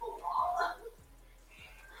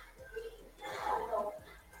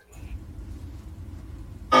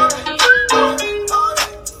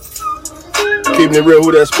Keeping it real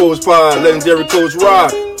with that sports pod. Legendary Coach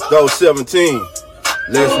Rock. Dog 17.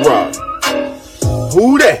 Let's rock.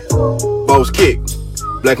 Who that? Boss kick.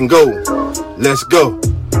 Black and gold. Let's go.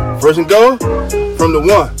 First and goal from the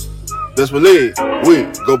one. Best believe we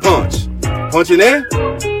go punch. Punching in.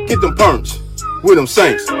 Get them punch. With them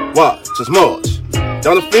Saints. Watch us march.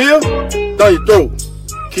 Down the field. Down your throat.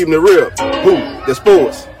 Keeping it real. Who? The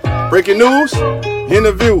sports. Breaking news.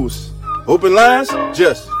 Interviews. Open lines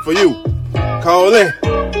just for you. Call in.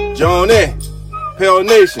 Join in. Pale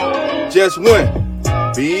Nation. Just win.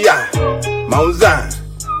 B.I. Mount Zion.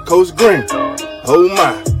 Coach Green. Oh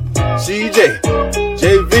my. CJ.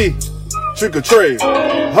 JV. Trick or trade.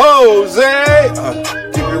 Jose.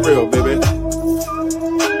 Keep it real, baby.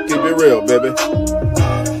 Keep it real, baby.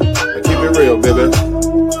 Keep it real, baby.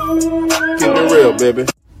 Keep it real, baby.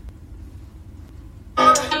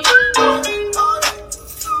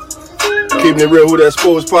 Keeping it real, who that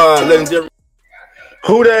sports pod, legendary.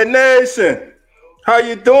 Who that nation? How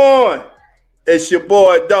you doing? It's your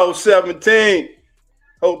boy, Dog 17.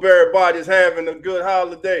 Hope everybody's having a good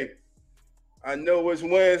holiday. I know it's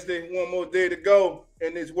Wednesday, one more day to go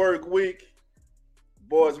in this work week.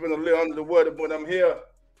 Boy's been a little under the weather, but I'm here.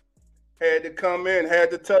 Had to come in, had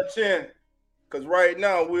to touch in. Because right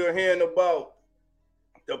now we're hearing about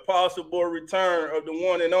the possible return of the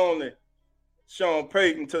one and only Sean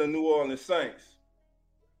Payton to the New Orleans Saints.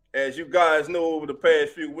 As you guys know, over the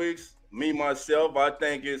past few weeks, myself, I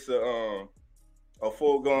think it's a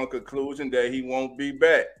foregone conclusion that he won't be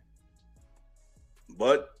back.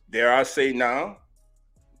 But dare I say now,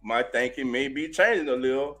 my thinking may be changing a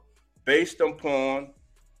little based upon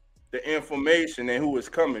the information and who it's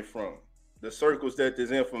coming from, the circles that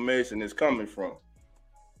this information is coming from.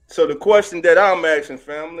 So the question that I'm asking,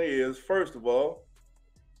 family, is, first of all,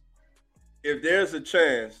 if there's a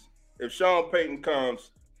chance, if Sean Payton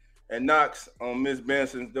comes and knocks on Miss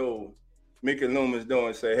Benson's door, Mickey Loomis' door,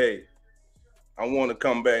 and say, hey, I want to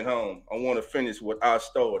come back home. I want to finish what I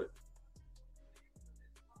started.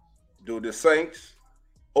 Do the Saints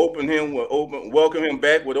welcome him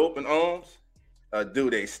back with open arms? Or do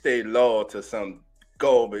they stay loyal to some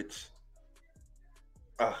garbage?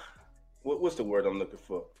 What's the word I'm looking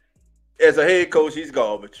for? As a head coach, he's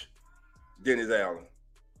garbage. Dennis Allen.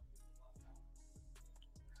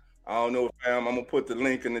 I don't know, fam. I'm going to put the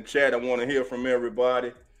link in the chat. I want to hear from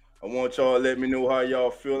everybody. I want y'all to let me know how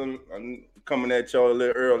y'all feeling. I'm coming at y'all a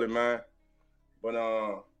little early, man. But,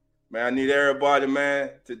 man, I need everybody,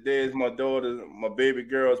 man. Today is my baby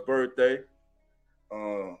girl's birthday.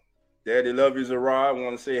 Daddy love you, Zara. I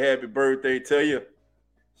want to say happy birthday to you.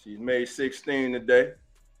 She's made 16 today.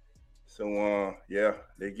 So, yeah,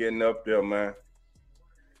 they getting up there, man.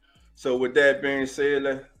 So with that being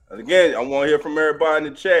said, again, I want to hear from everybody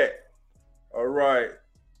in the chat. All right.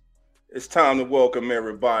 It's time to welcome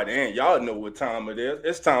everybody in. Y'all know what time it is.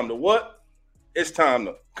 It's time to what? It's time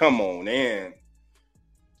to come on in.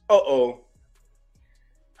 Uh-oh.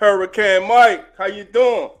 Hurricane Mike, how you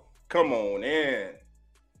doing? Come on in.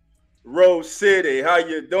 Rose City, how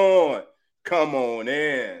you doing? Come on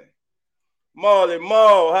in. Marley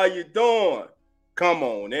Mall, how you doing? Come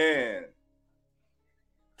on in.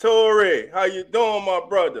 Tori, how you doing, my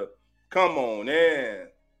brother? Come on in.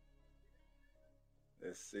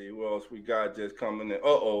 Let's see what else we got just coming in.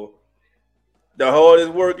 Uh-oh. The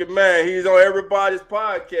hardest working man. He's on everybody's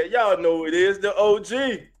podcast. Y'all know who it is, the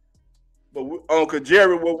OG. But Uncle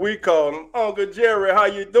Jerry, what we call him. Uncle Jerry, how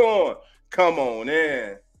you doing? Come on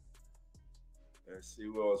in. Let's see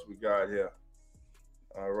what else we got here.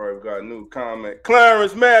 All right, we got a new comment.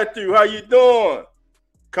 Clarence Matthew, how you doing?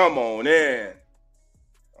 Come on in.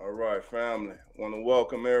 All right, family. Want to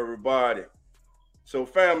welcome everybody. So,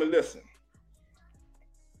 family, listen.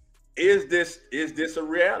 Is this a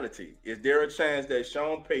reality? Is there a chance that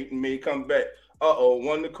Sean Payton may come back? Uh-oh,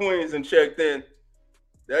 one of the queens and checked in.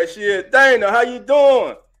 There she is. Dana, how you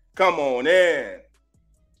doing? Come on in.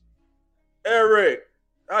 Eric,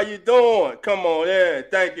 how you doing? Come on in.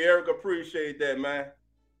 Thank you, Eric. Appreciate that, man.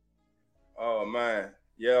 Oh, man.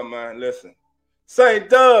 Yeah, man. Listen. St.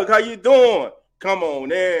 Doug, how you doing? Come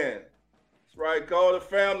on in. That's right. Call the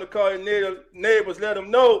family, call your neighbors, let them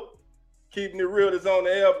know. Keeping it real is on the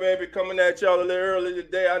air, baby. Coming at y'all a little early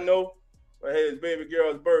today, I know. But hey, it's baby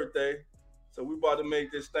girl's birthday. So we about to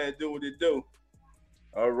make this thing do what it do.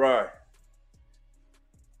 All right.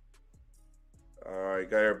 All right,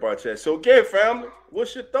 got everybody chat. So again, family,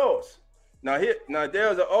 what's your thoughts? Now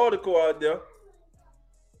there's an article out there.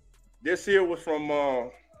 This here was from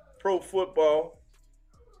Pro Football.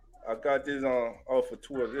 I got this off of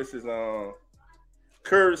Twitter. This is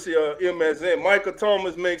courtesy of MSN. Michael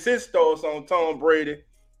Thomas makes his thoughts on Tom Brady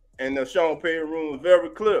and the Sean Payton room was very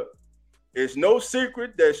clear. It's no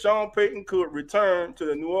secret that Sean Payton could return to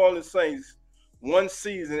the New Orleans Saints one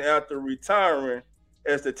season after retiring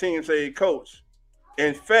as the team's head coach.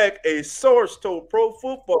 In fact, a source told Pro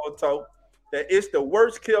Football Talk that it's the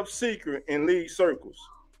worst kept secret in league circles.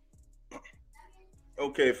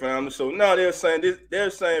 Okay, fam. So now they're saying this. They're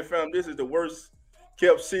saying, fam, this is the worst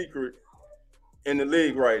kept secret in the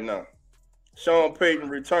league right now. Sean Payton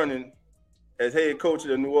returning as head coach of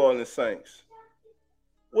the New Orleans Saints.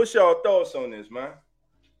 What's y'all thoughts on this, man?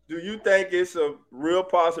 Do you think it's a real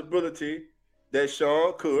possibility that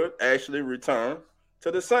Sean could actually return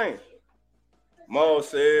to the Saints? Maul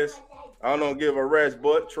says, I don't give a rat's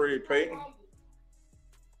butt, trade Payton.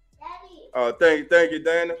 Thank you,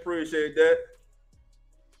 Dana. Appreciate that.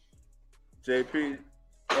 JP,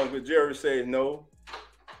 Uncle Jerry says no.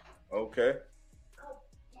 Okay.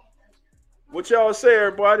 What y'all say,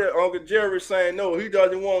 everybody? Uncle Jerry saying no, he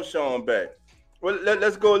doesn't want Sean back. Well,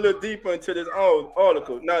 let's go a little deeper into this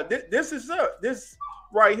article. Now, this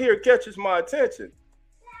right here catches my attention.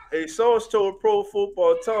 A source told Pro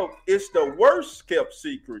Football Talk it's the worst kept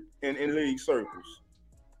secret in league circles.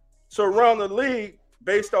 So around the league,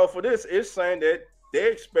 based off of this, it's saying that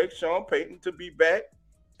they expect Sean Payton to be back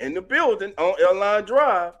in the building on Airline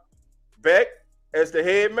Drive, back as the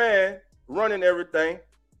head man, running everything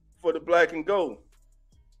for the black and gold.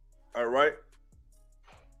 All right.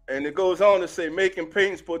 And it goes on to say, making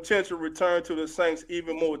Payton's potential return to the Saints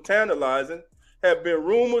even more tantalizing have been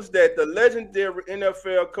rumors that the legendary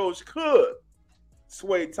NFL coach could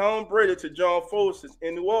sway Tom Brady to John Foster's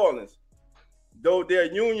in New Orleans, though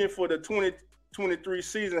their union for the 2023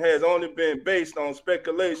 season has only been based on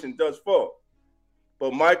speculation thus far.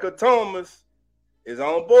 But Michael Thomas is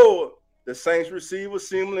on board. The Saints receiver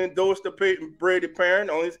seemingly endorsed the Payton Brady parent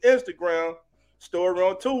on his Instagram story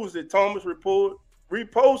on Tuesday. Thomas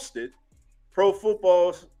reposted Pro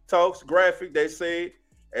Football Talk's graphic. They say,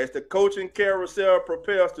 as the coaching carousel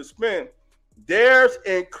prepares to spin, there's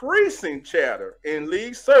increasing chatter in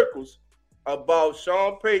league circles about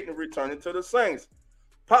Sean Payton returning to the Saints,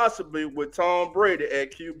 possibly with Tom Brady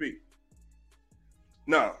at QB.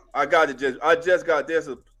 Now, I just got there's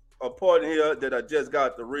a part in here that I just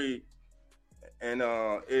got to read, and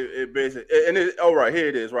it basically, and it, all right, here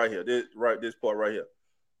it is, right here, this part right here.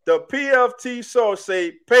 The PFT source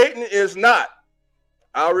say Payton is not.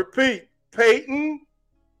 I repeat, Payton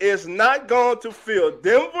is not going to fill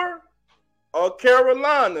Denver or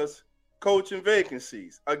Carolina's coaching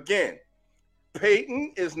vacancies. Again,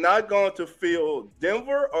 Payton is not going to fill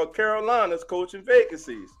Denver or Carolina's coaching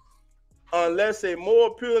vacancies unless a more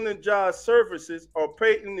appealing job surfaces or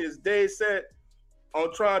Payton is dead set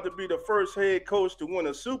on trying to be the first head coach to win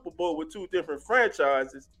a Super Bowl with two different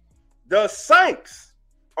franchises. The Saints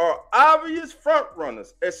are obvious front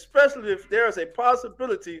runners, especially if there's a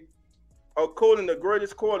possibility of calling the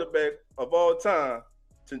greatest quarterback of all time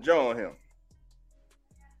to join him.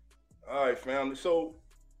 All right, family. So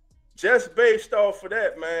just based off of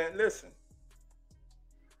that, man, listen.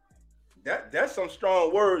 That's some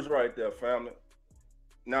strong words right there, family.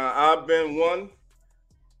 Now, I've been one.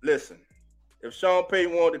 Listen, if Sean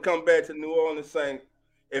Payton wanted to come back to New Orleans Saints,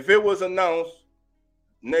 if it was announced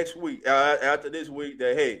next week, after this week,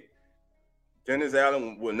 that, hey, Dennis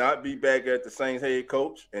Allen will not be back at the Saints head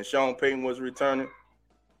coach and Sean Payton was returning,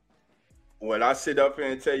 when I sit up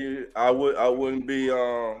here and tell you I wouldn't be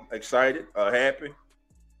excited or happy,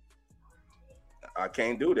 I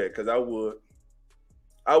can't do that because I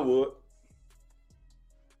would.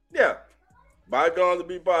 Yeah. Bygones will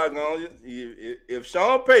be bygones. If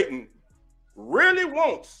Sean Payton really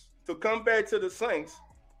wants to come back to the Saints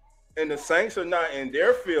and the Saints are not in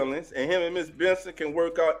their feelings and him and Miss Benson can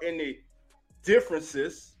work out any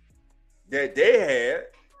differences that they had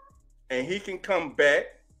and he can come back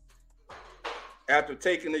after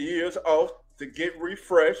taking the years off to get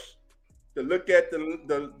refreshed, to look at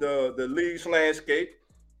the league's landscape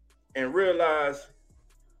and realize,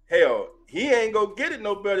 hell, he ain't gonna get it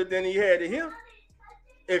no better than he had it here.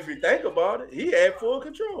 If you think about it, he had full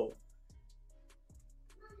control.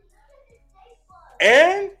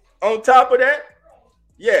 And on top of that,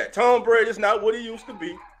 yeah, Tom Brady's not what he used to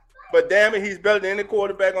be, but damn it, he's better than any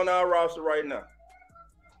quarterback on our roster right now.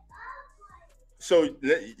 So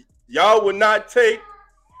y'all would not take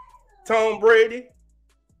Tom Brady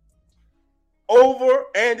over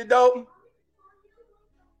Andy Dalton?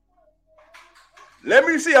 Let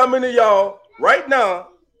me see how many of y'all right now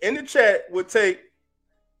in the chat would take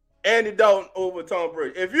Andy Dalton over Tom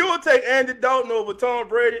Brady. If you would take Andy Dalton over Tom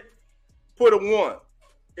Brady, put a 1.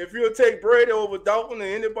 If you would take Brady over Dalton and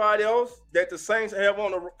anybody else that the Saints have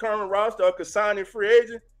on the current roster or could sign in free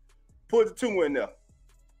agent, Put the 2 in there.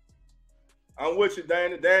 I'm with you,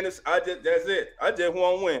 Dana. That's it. I just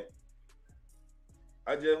want to win.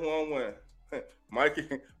 I just want to win.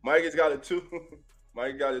 Mikey's got a 2.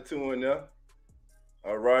 Mike got a 2 in there.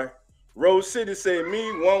 All right. Rose City say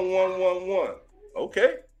me 1-1-1-1.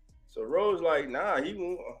 Okay. So Rose like, nah, he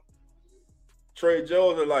won't. Trey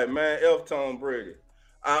Jones are like, man, F Tom Brady.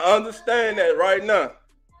 I understand that right now.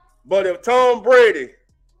 But if Tom Brady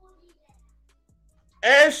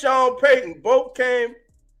and Sean Payton both came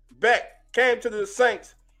to the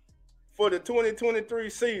Saints for the 2023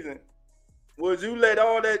 season, would you let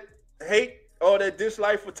all that hate, all that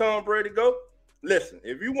dislike for Tom Brady go? Listen,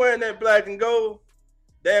 if you wearing that black and gold,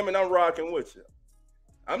 damn it, I'm rocking with you.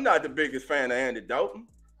 I'm not the biggest fan of Andy Dalton,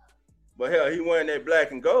 but hell, he wearing that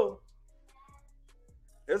black and gold.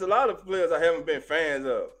 There's a lot of players I haven't been fans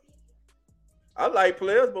of. I like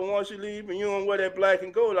players, but once you leave and you don't wear that black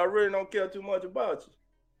and gold, I really don't care too much about you.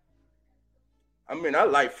 I mean, I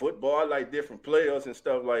like football. I like different players and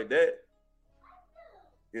stuff like that.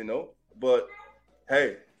 You know, but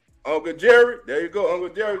hey, Uncle Jerry, there you go.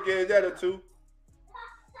 Uncle Jerry gave that a 2.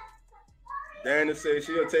 Dana said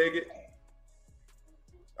she'll take it.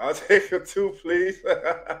 I'll take a 2, please.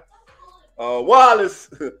 Wallace.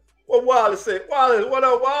 What Wallace said? Wallace, what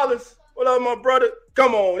up, Wallace? What up, my brother?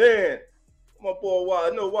 Come on in. My boy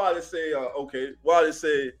Wallace. No, Wallace say, okay. Wallace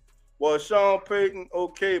said, well, Sean Payton,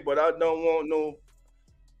 okay, but I don't want no.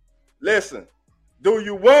 Listen, do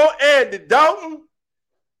you want Andy Dalton?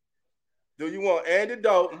 Do you want Andy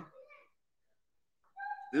Dalton?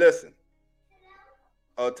 Listen,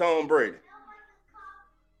 Tom Brady.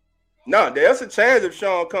 Now, there's a chance if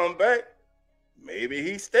Sean come back, maybe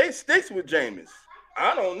he sticks with Jameis.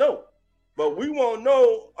 I don't know. But we won't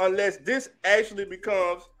know unless this actually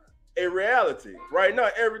becomes a reality. Right now,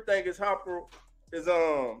 everything is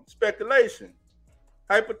speculation.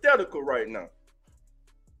 Hypothetical right now.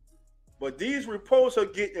 But these reports are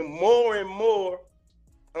getting more and more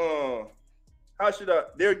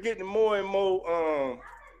they're getting more and more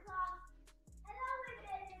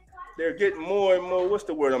they're getting more and more, what's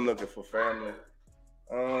the word I'm looking for, family?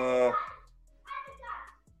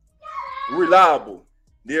 Reliable.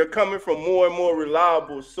 They're coming from more and more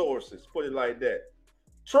reliable sources, put it like that.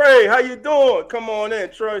 Trey, how you doing? Come on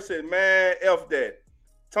in. Trey said, man, F that.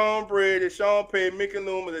 Tom Brady, Sean Payton, Mickey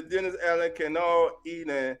Loomis, and Dennis Allen can all eat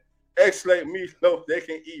and X-Lake meatloaf. They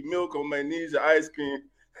can eat milk or magnesia ice cream.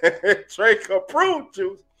 Trey fruit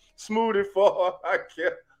juice. Smoothie for I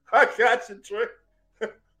got you, Trey.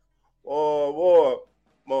 Oh, boy.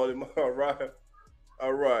 Molly, all right.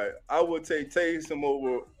 All right. I would take Taysom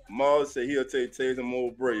over. Marlon said he'll take Taysom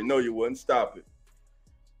over Brady. No, you wouldn't. Stop it.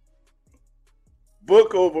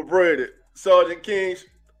 Book over Brady. Sergeant King,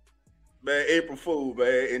 man, April Fool,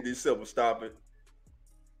 man, in December. Stop it.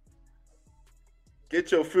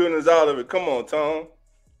 Get your feelings out of it. Come on, Tom.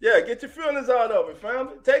 Yeah, get your feelings out of it,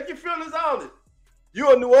 family. Take your feelings out of it.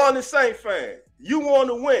 You're a New Orleans Saints fan. You want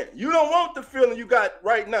to win. You don't want the feeling you got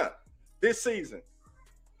right now this season.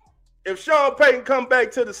 If Sean Payton come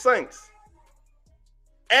back to the Saints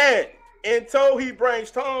and until he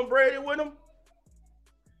brings Tom Brady with him,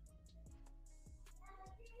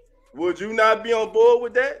 would you not be on board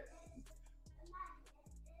with that?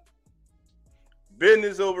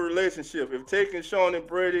 Business over relationship. If taking Sean and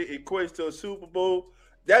Brady equates to a Super Bowl,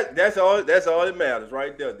 that's all that matters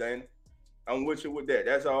right there, Danny. I'm with you with that.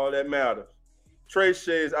 That's all that matters. Trey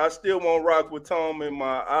says, I still won't rock with Tom in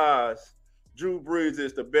my eyes. Drew Brees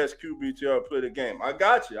is the best QB to ever play the game. I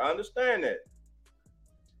got you. I understand that.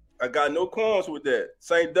 I got no qualms with that.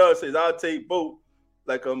 St. Doug says, I'll take both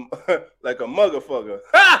like a motherfucker.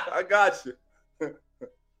 Ha! I got you.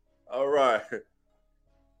 All right.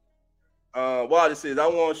 Wilder says, I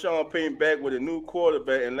want Sean Payton back with a new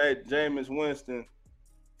quarterback and let Jameis Winston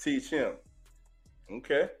teach him.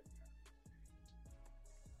 Okay.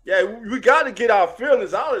 Yeah, we got to get our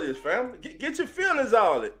feelings out of this, family. Get your feelings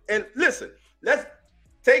out of it. And listen, let's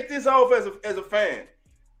take this off as a fan.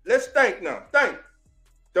 Let's think now. Think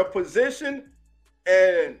the position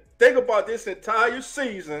and think about this entire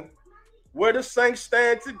season, where the Saints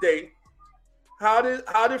stand today, how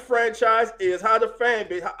the franchise is, how the fan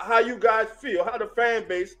base, how you guys feel, how the fan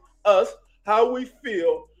base, us, how we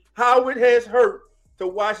feel, how it has hurt to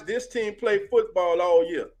watch this team play football all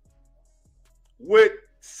year. With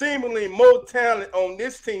seemingly more talent on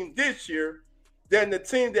this team this year than the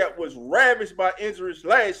team that was ravaged by injuries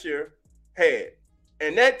last year had.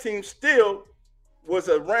 And that team still was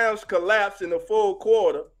a Rams collapse in the full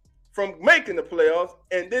quarter from making the playoffs.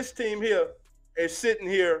 And this team here is sitting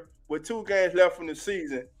here with 2 games left in the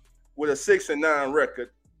season with a 6-9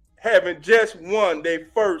 record, having just won their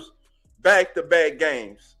first back-to-back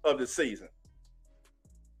games of the season.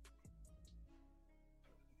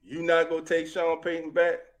 You not going to take Sean Payton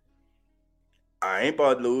back? I ain't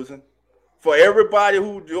about losing. For everybody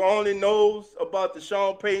who only knows about the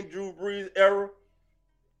Sean Payton, Drew Brees era,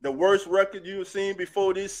 the worst record you've seen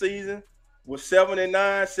before this season was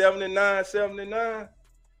 79, 79, 79.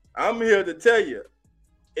 I'm here to tell you,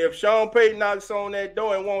 if Sean Payton knocks on that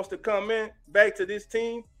door and wants to come in back to this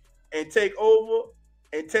team and take over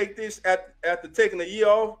and take this after taking a year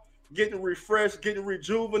off, getting refreshed, getting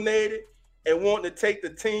rejuvenated, and wanting to take the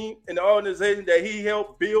team and the organization that he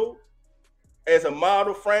helped build as a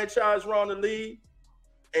model franchise around the league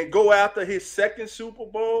and go after his second Super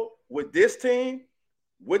Bowl with this team,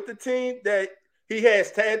 with the team that he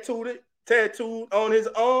has tattooed on his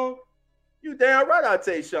arm, you damn right I'll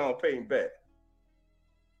take Sean Payton back.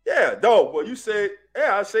 Yeah, dog. Well, you said,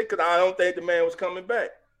 yeah, I said, because I don't think the man was coming back.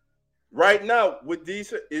 Right now, with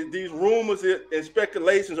these rumors and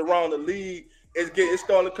speculations around the league, it's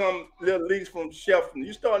starting to come little leaks from Sheffield.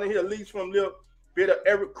 You're starting to hear leaks from little bit of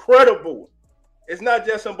every credible. It's not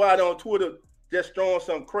just somebody on Twitter just throwing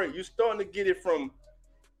some crate. You're starting to get it from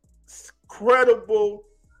credible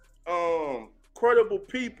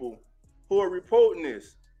people who are reporting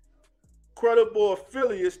this. Credible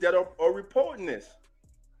affiliates that are reporting this.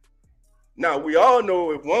 Now we all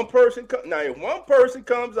know if one person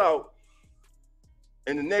comes out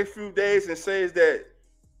in the next few days and says that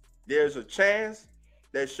there's a chance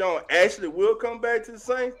that Sean actually will come back to the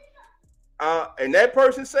Saints, and that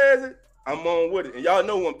person says it, I'm on with it. And y'all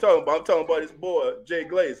know who I'm talking about. I'm talking about his boy, Jay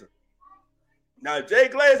Glazer. Now, if Jay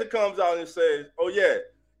Glazer comes out and says, oh, yeah,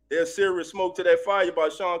 there's serious smoke to that fire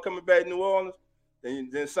about Sean coming back to New Orleans,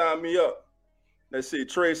 then sign me up. Let's see.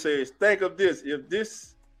 Trey says, think of this.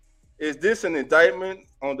 Is this an indictment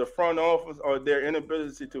on the front office or their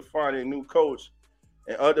inability to find a new coach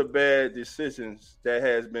and other bad decisions that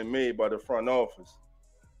has been made by the front office?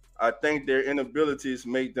 I think their inabilities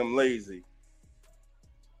make them lazy.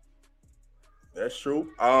 That's true.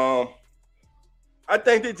 I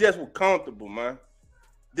think they just were comfortable, man.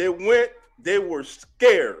 They were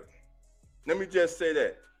scared. Let me just say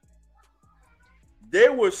that. They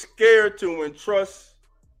were scared to entrust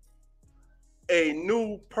a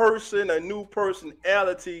new person, a new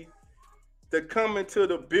personality to come into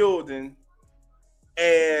the building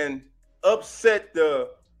and upset the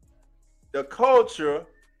culture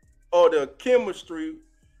or the chemistry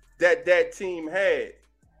that team had.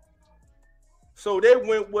 So they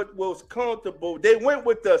went with what was comfortable. They went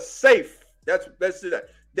with the safe. That's it.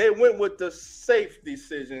 They went with the safe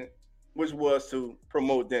decision, which was to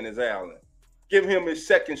promote Dennis Allen. Give him his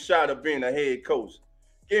second shot of being a head coach.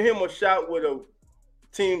 Give him a shot with a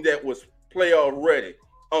team that was playoff ready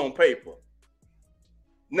on paper.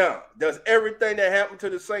 Now, does everything that happened to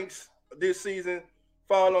the Saints this season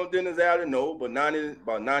fall on Dennis Allen? No, but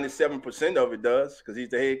about 97% of it does because he's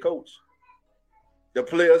the head coach. The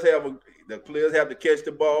players have to catch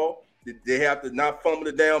the ball. They have to not fumble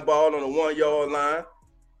the damn ball on the 1 yard line.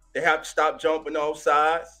 They have to stop jumping off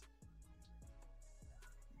sides.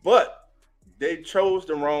 But they chose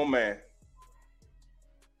the wrong man.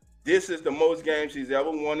 This is the most games he's ever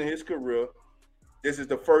won in his career. This is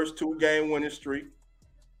the first 2-game winning streak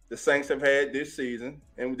the Saints have had this season,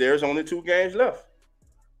 and there's only 2 games left.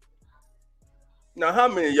 Now, how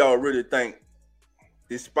many of y'all really think,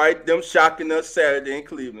 despite them shocking us Saturday in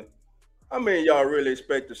Cleveland, how many of y'all really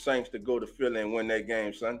expect the Saints to go to Philly and win that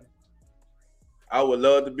game Sunday? I would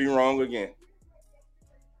love to be wrong again.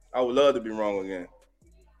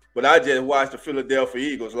 But I just watched the Philadelphia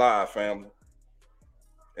Eagles live, family.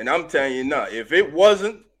 And I'm telling you now, if it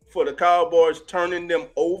wasn't for the Cowboys turning them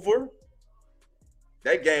over,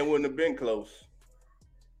 that game wouldn't have been close.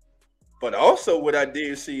 But also what I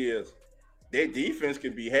did see is their defense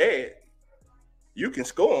can be had. You can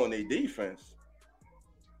score on their defense.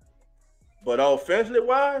 But offensively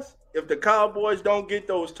wise, if the Cowboys don't get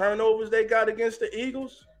those turnovers they got against the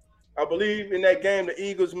Eagles, I believe in that game the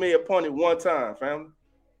Eagles may have punted 1 time, family.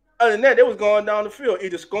 Other than that, they was going down the field,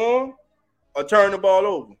 either scoring or turn the ball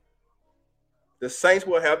over. The Saints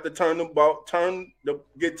will have to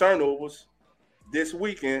get turnovers this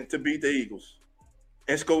weekend to beat the Eagles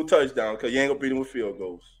and score touchdowns because you ain't gonna beat them with field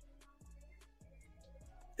goals.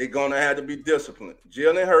 They're gonna have to be disciplined.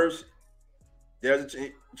 Jalen Hurts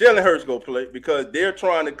go play because they're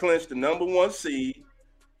trying to clinch the number 1 seed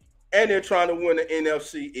and they're trying to win the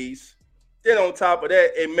NFC East. Then on top of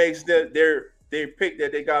that, it makes their pick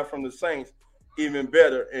that they got from the Saints even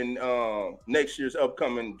better in next year's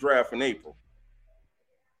upcoming draft in April.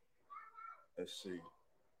 Let's see.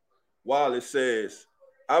 Wallace says,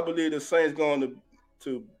 I believe the Saints going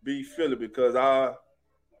to be Philly because our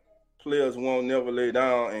players won't never lay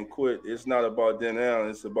down and quit. It's not about them now.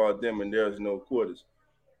 It's about them, and there's no quitters.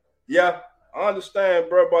 Yeah, I understand,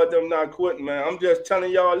 bro, about them not quitting, man. I'm just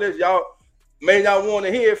telling y'all this. Y'all may not want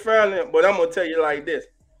to hear it, family, but I'm going to tell you like this.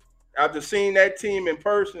 After seeing that team in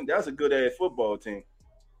person, that's a good-ass football team.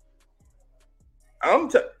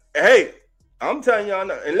 Hey, I'm telling y'all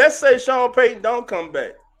now. And let's say Sean Payton don't come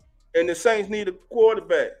back, and the Saints need a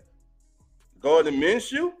quarterback. Gardner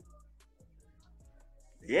Minshew,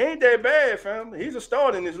 he ain't that bad, fam. He's a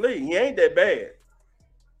starter in this league. He ain't that bad.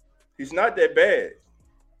 He's not that bad.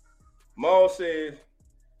 Maul says,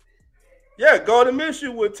 yeah, Gardner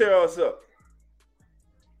Minshew would tear us up.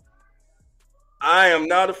 I am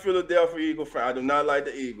not a Philadelphia Eagle fan. I do not like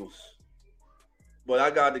the Eagles. But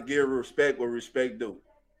I got to give respect where respect due.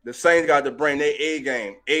 The Saints got to bring their A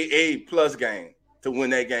game, A plus game, to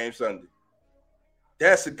win that game Sunday.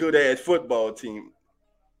 That's a good-ass football team.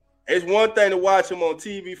 It's one thing to watch them on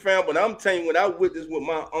TV, fam, but I'm telling you, when I witnessed with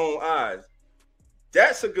my own eyes,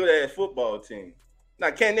 that's a good-ass football team. Now,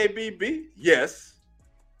 can they be beat? Yes.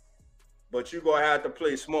 But you're going to have to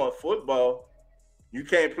play smart football. You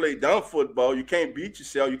can't play dumb football. You can't beat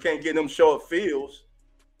yourself. You can't get them short fields.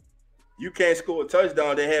 You can't score a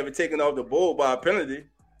touchdown. They have it taken off the board by a penalty.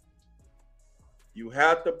 You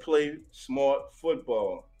have to play smart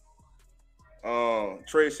football.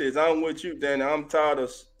 Trey says, I'm with you, Danny. I'm tired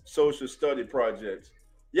of social study projects.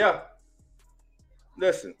 Yeah.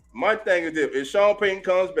 Listen, my thing is this. If Sean Payton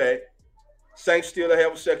comes back, Saints still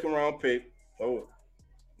have a second-round pick.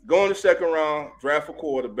 Go in the second round, draft a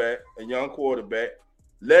quarterback, a young quarterback.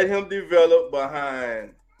 Let him develop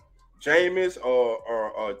behind Jameis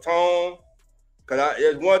or Tom. Because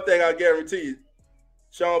there's one thing I guarantee you.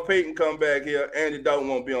 Sean Payton come back here, Andy Dalton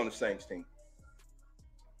won't be on the Saints team.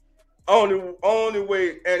 Only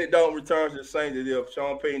way Andy Dalton returns to the Saints is if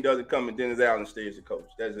Sean Payton doesn't come and Dennis Allen stays the coach.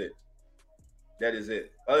 That's it. That is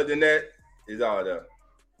it. Other than that, it's all there.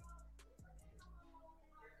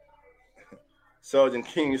 Sergeant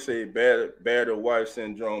King said battered wife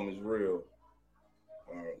syndrome is real.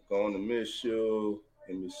 Going to miss you.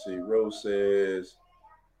 Let me see. Rose says,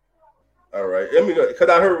 all right. Let me go. Because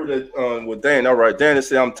I heard that with Dan. All right. Dan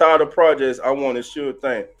said, I'm tired of projects. I want a sure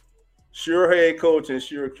thing. Sure head coach and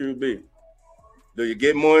sure QB. Do you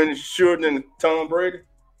get more sure than Tom Brady?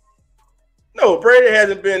 No, Brady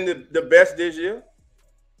hasn't been the best this year.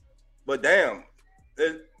 But damn,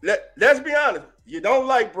 let's be honest. You don't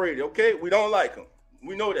like Brady, okay? We don't like him.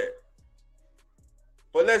 We know that.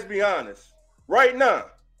 But let's be honest. Right now,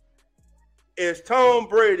 is Tom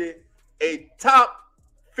Brady a top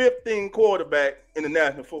 15 quarterback in the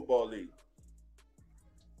National Football League?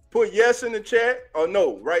 Put yes in the chat or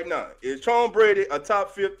no right now. Is Tom Brady a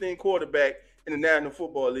top 15 quarterback in the National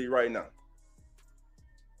Football League right now?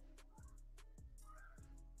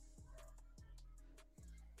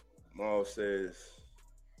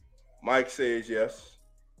 Mike says yes.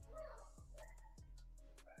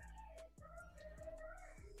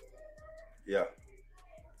 Yeah.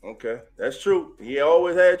 Okay. That's true. He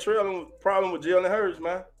always had a problem with Jalen Hurts,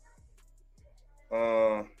 man.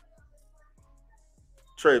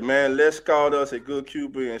 Trey, man, let's scout us a good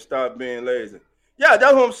QB and stop being lazy. Yeah,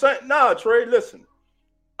 that's what I'm saying. Nah, Trey, listen.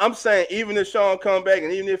 I'm saying even if Sean come back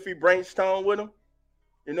and even if he brings Tom with him,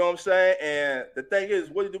 you know what I'm saying? And the thing is,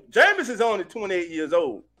 what do you do? Jameis is only 28 years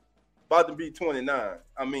old, about to be 29.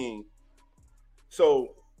 I mean,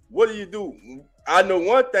 so what do you do? I know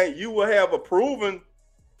one thing, you will have a proven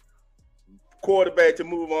quarterback to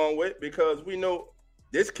move on with because we know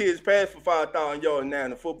this kid's passed for 5,000 yards now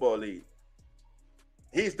in the football league.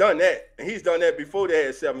 He's done that, and he's done that before they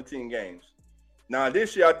had 17 games. Now,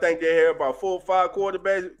 this year, I think they have about 4 or 5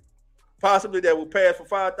 quarterbacks possibly that will pass for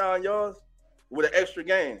 5,000 yards with an extra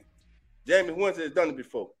game. Jameis Winston has done it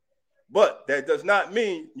before. But that does not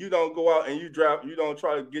mean you don't go out and you don't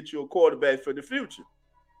try to get you a quarterback for the future.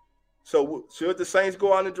 So should the Saints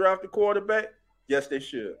go out and draft a quarterback? Yes, they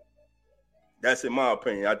should. That's in my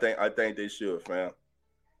opinion. I think they should, fam.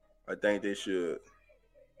 I think they should.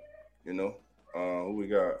 You know, who we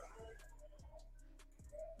got?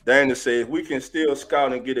 Dana says we can still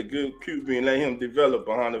scout and get a good QB and let him develop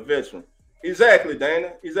behind a veteran. Exactly,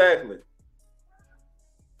 Dana. Exactly.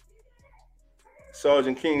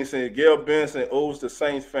 Sergeant King said Gail Benson owes the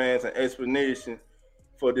Saints fans an explanation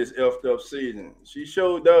for this effed up season. She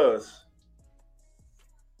sure does.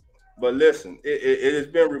 But listen, it has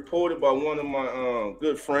been reported by one of my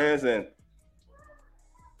good friends and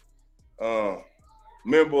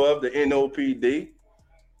member of the NOPD.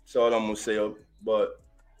 That's all I'm gonna say. But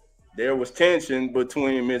there was tension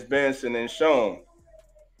between Miss Benson and Sean.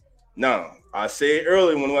 Now, I said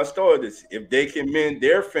earlier when I started this, if they can mend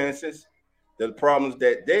their fences, the problems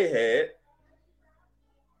that they had,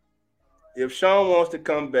 if Sean wants to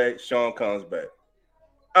come back, Sean comes back.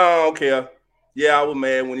 I don't care. Yeah, I was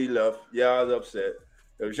mad when he left. Yeah, I was upset.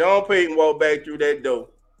 If Sean Payton walked back through that door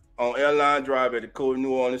on Airline Drive at the Court of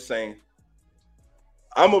New Orleans Saints,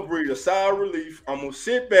 I'm going to breathe a sigh of relief. I'm going to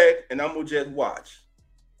sit back and I'm going to just watch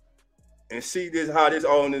and see how this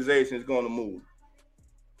organization is going to move.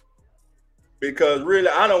 Because really,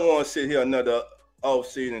 I don't want to sit here another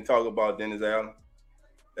offseason and talk about Dennis Allen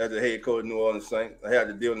as the head coach of New Orleans Saints. I had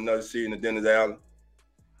to deal with another season of Dennis Allen.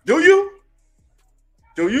 Do you?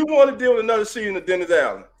 Do you want to deal with another season of Dennis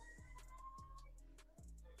Allen?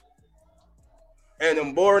 And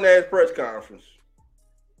them boring ass press conference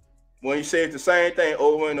when he says the same thing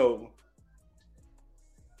over and over.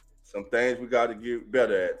 Some things we got to get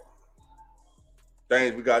better at.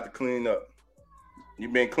 Things we got to clean up.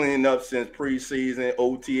 You've been cleaning up since preseason,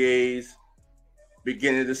 OTAs,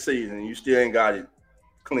 beginning of the season. You still ain't got it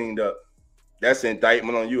cleaned up. That's an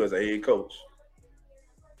indictment on you as a head coach.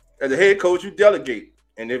 As a head coach, you delegate.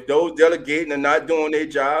 And if those delegating are not doing their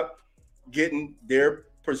job, getting their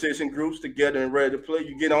position groups together and ready to play,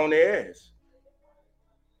 you get on their ass.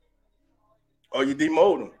 Or you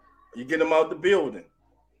demote them. You get them out the building.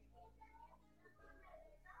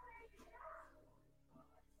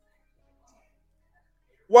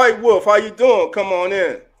 White Wolf, how you doing? Come on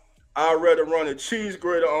in. I'd rather run a cheese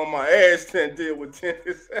grater on my ass than deal with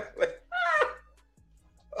Dennis Allen.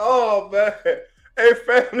 Oh, man. Hey,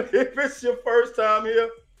 family, if it's your first time here,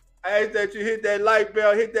 I ask that you hit that like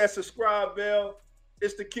bell, hit that subscribe bell.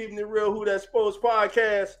 It's the Keeping It Real Who That Sports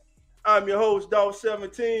podcast. I'm your host,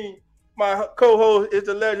 Dog17. My co-host is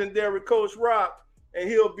the legendary Coach Rock, and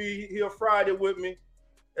he'll be here Friday with me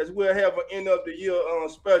as we'll have an end of the year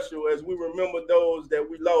special as we remember those that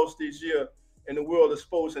we lost this year in the world of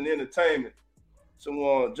sports and entertainment.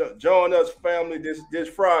 So join us, family, this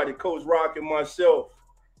Friday, Coach Rock and myself.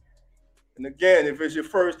 And again, if it's your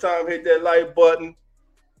first time, hit that like button.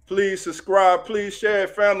 Please subscribe. Please share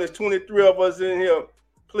it, family. There's 23 of us in here.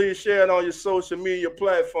 Please share it on your social media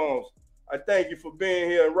platforms. I thank you for being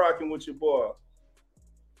here and rocking with your boy.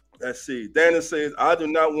 Let's see. Dana says, I do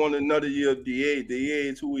not want another year of DA. DA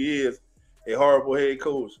is who he is, a horrible head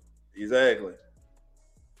coach. Exactly.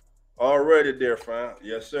 Already there, fam.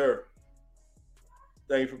 Yes, sir.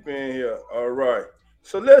 Thank you for being here. All right.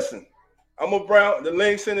 So listen, I'm going to brown the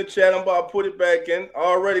links in the chat. I'm about to put it back in. I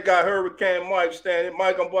already got Hurricane Mike standing.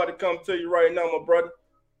 Mike, I'm about to come to you right now, my brother.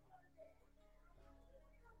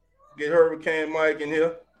 Get Hurricane Mike in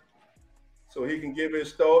here so he can give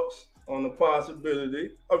his thoughts on the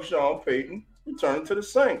possibility of Sean Payton returning to the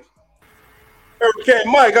Saints.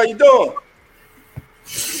 Hurricane Mike, how you doing?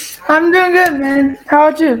 I'm doing good, man. How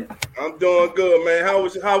about you? I'm doing good, man. How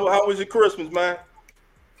was your Christmas, man?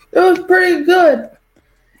 It was pretty good.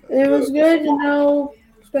 It was good,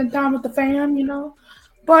 spend time with the fam,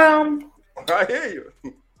 But I hear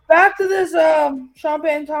you. Back to this Sean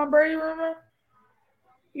Payton Tom Brady rumor.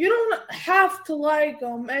 You don't have to like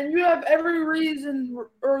them, and you have every reason,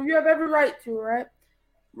 or you have every right to, right?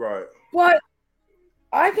 Right. But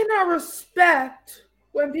I cannot respect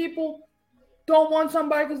when people don't want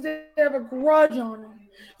somebody because they have a grudge on them.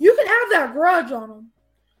 You can have that grudge on them,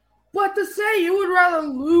 but to say you would rather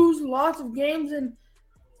lose lots of games and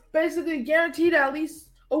basically guaranteed at least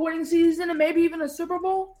a winning season and maybe even a Super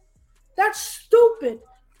Bowl, that's stupid.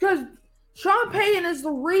 Because Sean Payton is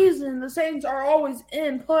the reason the Saints are always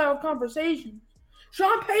in playoff conversations.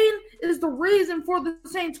 Sean Payton is the reason for the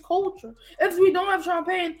Saints culture. If we don't have Sean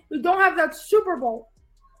Payton, we don't have that Super Bowl.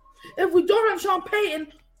 If we don't have Sean Payton,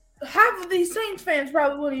 half of these Saints fans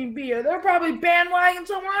probably wouldn't even be here. They're probably bandwagon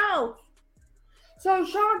somewhere else. So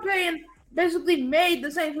Sean Payton basically made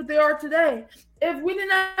the Saints what they are today. If we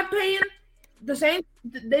didn't have Payton, the Saints,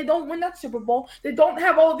 they don't win that Super Bowl. They don't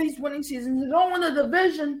have all these winning seasons. They don't win the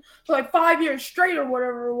division for like 5 years straight or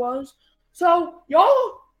whatever it was. So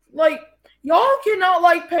y'all cannot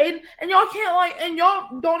like Payton, and y'all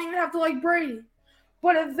don't even have to like Brady.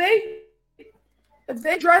 But if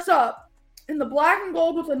they dress up in the black and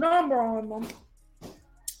gold with a number on them,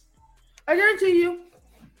 I guarantee you,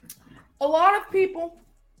 a lot of people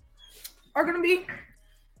are going to be,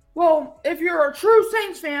 well, if you're a true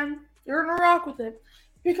Saints fan, you're going to rock with it.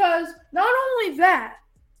 Because not only that,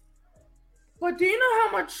 but do you know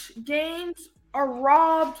how much games are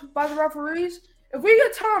robbed by the referees? If we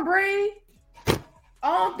get Tom Brady, I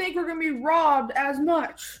don't think we're going to be robbed as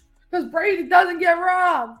much. Because Brady doesn't get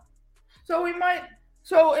robbed. So we might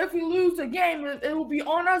So if we lose the game, it will be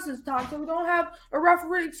on us this time. So we don't have a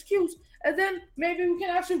referee excuse. And then maybe we can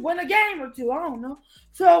actually win a game or two. I don't know.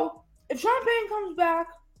 So if Sean Payton comes back,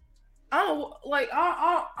 I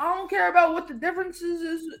don't care about what the differences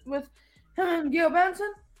is with him and Gil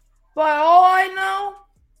Benson. But all I know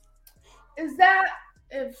is that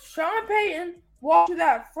if Sean Payton walks through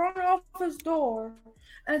that front office door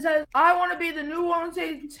and says, I want to be the New Orleans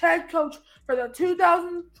Saints head coach for the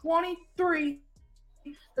 2023,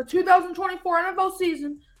 the 2024 NFL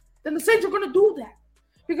season, then the Saints are going to do that.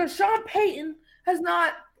 Because Sean Payton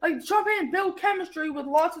Sean Payton built chemistry with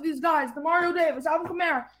lots of these guys, Mario Davis, Alvin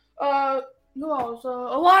Kamara, who else? A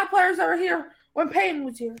lot of players that were here when Payton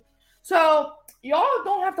was here. So y'all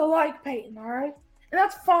don't have to like Payton, all right? And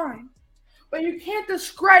that's fine. But you can't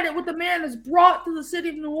discredit what the man has brought to the city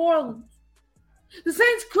of New Orleans. The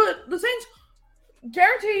Saints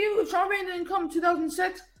guarantee you, if Sean Payton didn't come in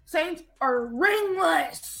 2006, Saints are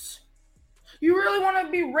ringless. You really want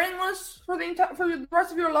to be ringless for the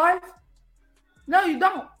rest of your life? No, you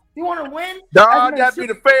don't. You want to win? Nah, that be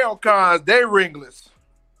the Falcons. They ringless.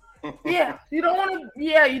 Yeah, you don't want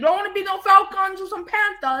to be no Falcons or some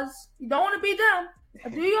Panthers. You don't want to be them.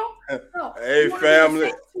 Do you? No. Hey,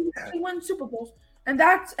 family. You win Super Bowls, and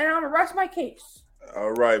I'm gonna rest my case.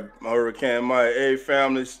 All right, Hurricane Mike. Hey,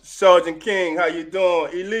 family. Sergeant King, how you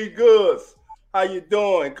doing? Elite Goods, how you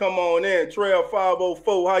doing? Come on in. Trail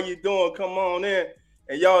 504, how you doing? Come on in.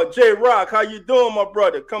 And y'all, J Rock, how you doing, my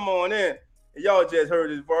brother? Come on in. And y'all just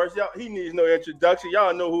heard his voice. He needs no introduction.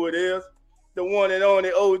 Y'all know who it is. The one and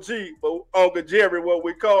only OG, but Uncle Jerry, what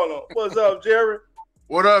we call him. What's up, Jerry?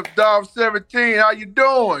 What up, Dog 17? How you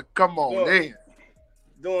doing? Come on in.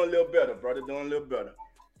 Doing a little better, brother. Doing a little better.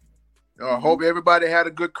 I hope everybody had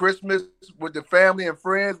a good Christmas with the family and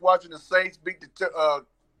friends watching the Saints beat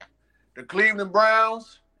the Cleveland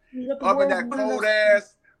Browns up in that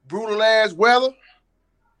cold-ass, brutal-ass weather.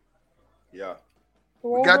 Yeah.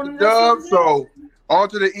 We got the dub, so on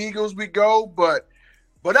to the Eagles we go. But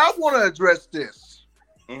I want to address this.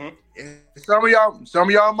 Mm-hmm. Some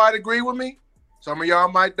of y'all might agree with me. Some of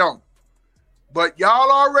y'all might don't. But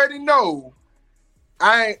y'all already know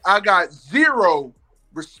I got zero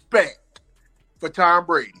respect for Tom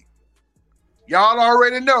Brady. Y'all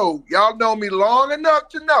already know. Y'all know me long enough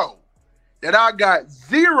to know that I got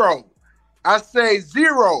zero. I say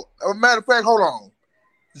zero. As a matter of fact, hold on.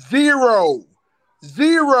 Zero.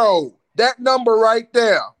 That number right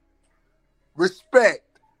there. Respect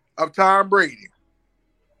of Tom Brady.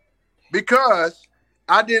 Because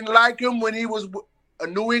I didn't like him when he was a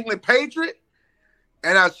New England Patriot,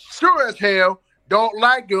 and I sure as hell don't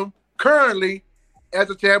like him currently as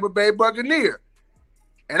a Tampa Bay Buccaneer.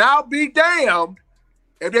 And I'll be damned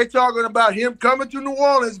if they're talking about him coming to New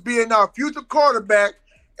Orleans being our future quarterback,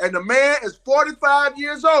 and the man is 45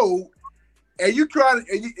 years old, and you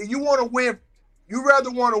want to win. You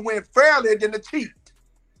rather want to win fairly than to cheat.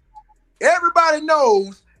 Everybody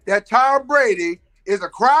knows that Tom Brady is a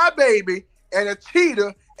crybaby and a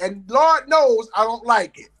cheater, and Lord knows I don't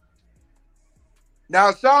like it.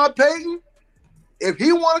 Now, Sean Payton, if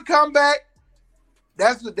he want to come back,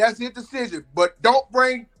 that's his decision. But don't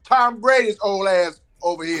bring Tom Brady's old ass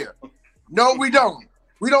over here. No, we don't.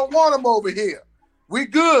 We don't want him over here. We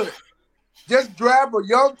good. Just draft a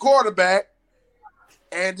young quarterback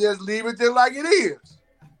and just leave it there like it is.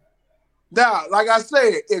 Now, like I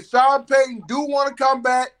said, if Sean Payton do want to come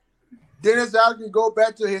back, Dennis Allen can go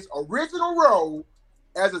back to his original role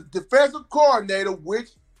as a defensive coordinator, which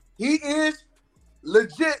he is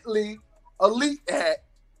legitimately elite at.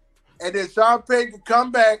 And then Sean Payton can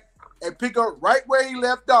come back and pick up right where he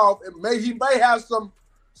left off, and he may have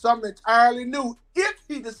something entirely new if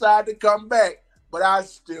he decides to come back. But I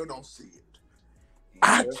still don't see it.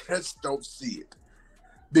 I just don't see it.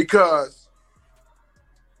 Because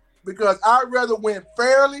I'd rather win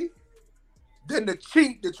fairly than to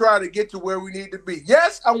cheat to try to get to where we need to be.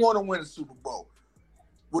 Yes, I want to win a Super Bowl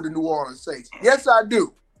with the New Orleans Saints. Yes, I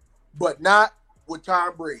do. But not with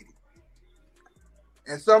Tom Brady.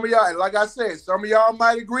 And some of y'all, and like I said, some of y'all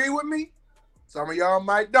might agree with me. Some of y'all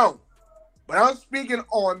might don't. But I'm speaking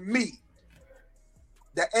on me.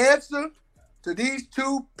 The answer to these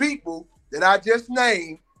two people that I just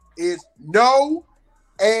named is no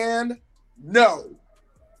and no.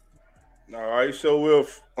 All right, so we'll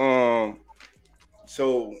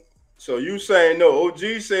so you saying no.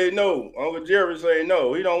 OG said no. Uncle Jerry say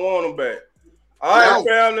no. He don't want him back. All right,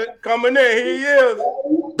 family, coming in. Here he is.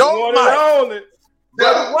 Don't mind.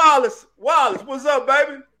 Brother Wallace, what's up,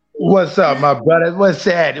 baby? What's up, my brother? What's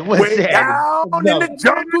happening? What's Way happening? down in the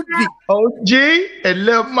jungle deep. OG and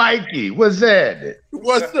Lil Mikey. What's happening?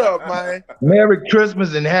 What's up, man? Merry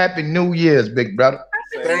Christmas and Happy New Year's, big brother.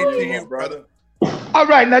 Thank you, brother. All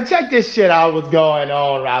right, now check this shit out what's going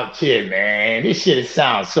on out here, man. This shit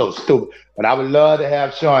sounds so stupid. But I would love to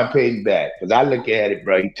have Sean Payton back. Because I look at it,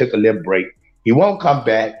 bro. He took a little break. He won't come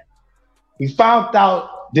back. He found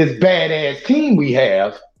out this badass team we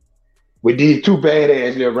have with these two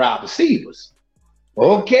badass little wide receivers.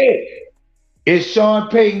 Okay. Is Sean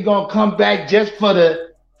Payton going to come back just for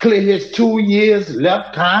the clear his 2 years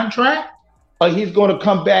left contract? Or he's going to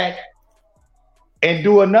come back and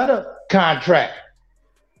do another contract?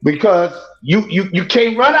 Because you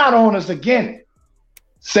can't run out on us again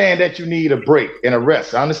saying that you need a break and a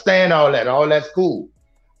rest. I understand all that. All that's cool.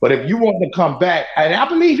 But if you want to come back, and I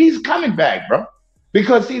believe he's coming back, bro.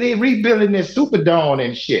 Because, see, they rebuilding this Superdome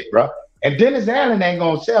and shit, bro. And Dennis Allen ain't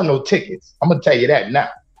going to sell no tickets. I'm going to tell you that now.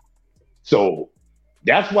 So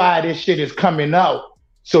that's why this shit is coming out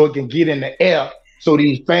so it can get in the air so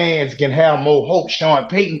these fans can have more hope Sean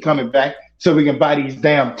Payton coming back so we can buy these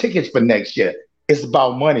damn tickets for next year. It's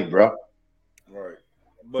about money, bro. Right.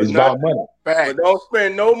 But it's about money. But don't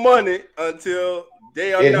spend no money until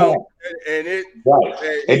they are out. And it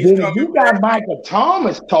right. And then you got Michael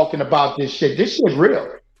Thomas talking about this shit. This shit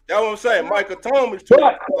real. That's what I'm saying. Michael Thomas.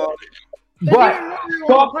 But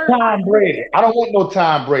fuck Tom Brady. I don't want no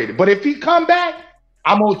Tom Brady. But if he come back,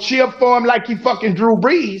 I'm gonna cheer for him like he fucking Drew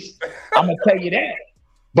Brees. I'm gonna tell you that.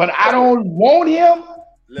 But I don't want him.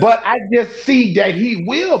 But I just see that he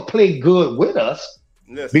will play good with us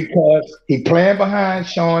because he playing behind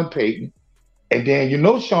Sean Payton. And then you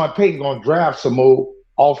know Sean Payton gonna draft some more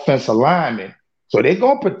offensive linemen. So they're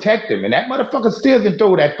gonna protect him. And that motherfucker still can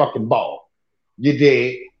throw that fucking ball. You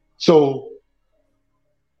did. So,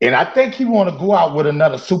 and I think he wanna go out with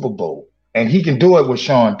another Super Bowl. And he can do it with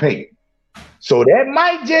Sean Payton. So that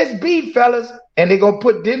might just be, fellas, and they're gonna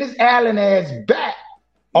put Dennis Allen ass back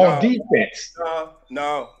on defense.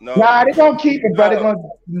 No. Nah, they're gonna keep him, but they're gonna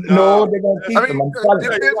keep him. I'm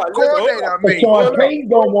telling you. Sean Payton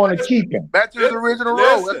don't want to keep him. Back to his original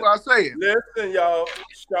role. That's what I'm saying. Listen, y'all.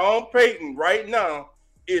 Sean Payton right now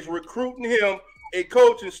is recruiting him a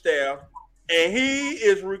coaching staff, and he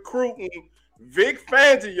is recruiting Vic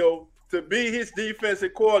Fangio to be his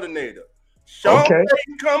defensive coordinator. Sean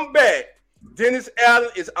Payton come back. Dennis Allen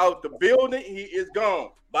is out the building. He is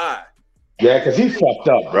gone. Bye. Yeah, because he fucked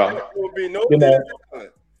up, bro. There will be no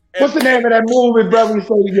what's the name of that movie, brother? You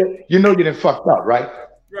say you know you done fucked up, right?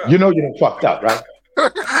 You know you done fucked up, right?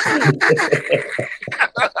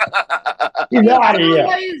 He's out of here.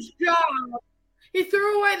 He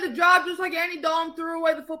threw away the job just like Andy Dalton threw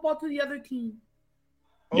away the football to the other team.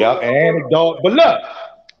 Yeah, and Andy Dalton. But look,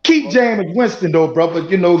 keep Jameis Winston though, bro. But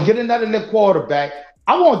get another little quarterback.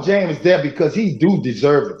 I want James there because he do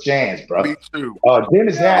deserve a chance, bro. Me too.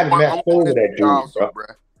 Dennis Allen messed over that dude, bro.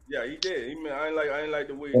 Yeah, he did. I ain't like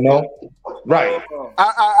the way. Right.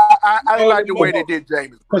 I didn't like the way they did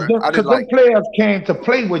James. Because them players came to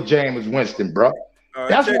play with James Winston, bro.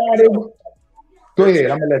 That's why they. Go ahead.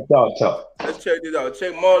 I'm gonna let y'all talk. Let's check this out.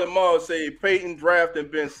 Check Marlon Mall say Payton drafting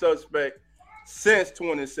been suspect since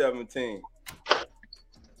 2017.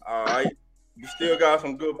 All right. You still got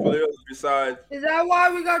some good players besides. Is that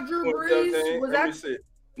why we got Drew Brees? Let me see.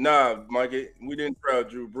 Nah, Mikey, we didn't draft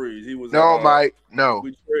Drew Brees. He was Mike. No.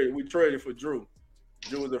 We traded for Drew.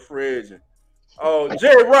 Drew was a free agent. Oh,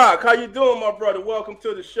 J Rock, how you doing, my brother? Welcome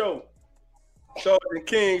to the show. Sheldon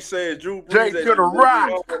King says Drew Brees to the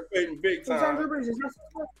Rock. Big time.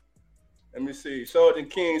 Let me see. Sheldon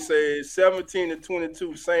King says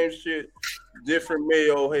 17-22, same shit, different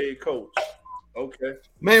Mayo head coach. Okay.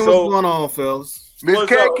 Man, what's going on, fellas? Miss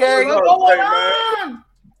KK. What's going on?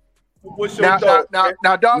 What's your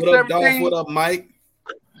now, Dog 17. What up, Mike?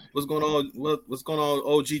 What's going on? What's going on?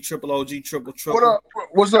 OG triple. What up?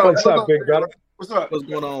 What's up, big brother? What's up? What's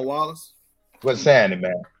going on, Wallace? What's happening,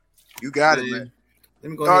 man? You got it, man. Let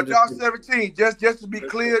me go ahead. Dog 17. Just to be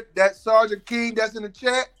clear, that Sergeant King that's in the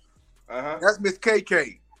chat, that's Miss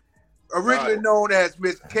KK, originally known as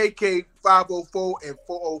Miss KK 504 and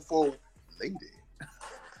 404. Lady.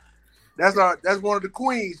 That's one of the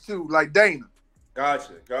queens too, like Dana.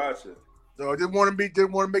 Gotcha. So I didn't want to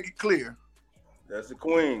make it clear. That's the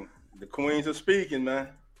queen. The queens are speaking, man.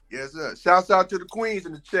 Yes, sir. Shouts out to the queens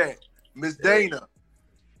in the chat. Miss Dana,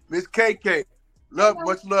 Miss KK.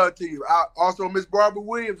 Much love to you. Also, Miss Barbara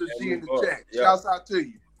Williams is in the chat. Yeah. Shouts out to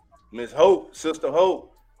you. Miss Hope, Sister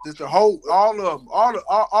Hope. Sister Hope, all of them. All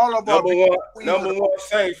of them. Number one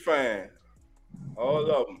Saints fan. All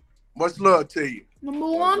of them. Much love to you. Number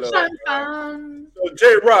one fan. So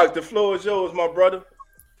J Rock, the floor is yours, my brother.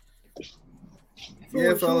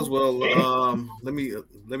 Yeah, fellas. Well, let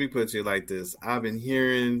me put it to you like this. I've been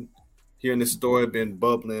hearing this story been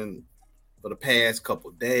bubbling for the past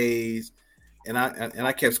couple of days, and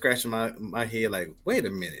I kept scratching my head like, wait a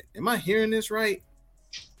minute, am I hearing this right?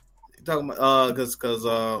 Talking about because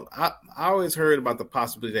I always heard about the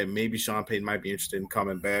possibility that maybe Sean Payton might be interested in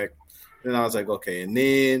coming back. Then I was like, okay, and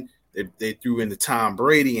then they threw in the Tom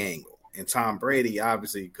Brady angle, and Tom Brady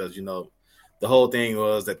obviously because the whole thing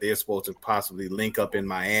was that they're supposed to possibly link up in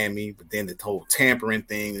Miami, but then the whole tampering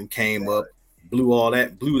thing came up, blew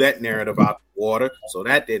that narrative out the water, so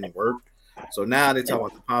that didn't work. So now they're talking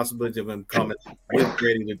about the possibility of him coming with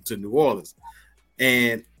Brady to New Orleans,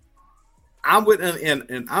 and I'm with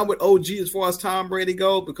OG as far as Tom Brady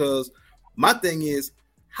go, because my thing is,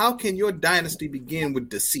 how can your dynasty begin with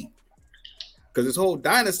deceit? Because this whole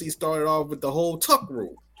dynasty started off with the whole Tuck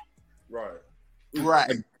rule, Right.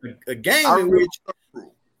 A game in which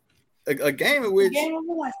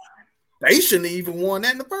they shouldn't have even won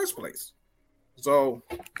that in the first place. So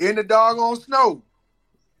in the doggone snow,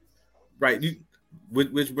 right?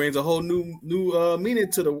 Which brings a whole new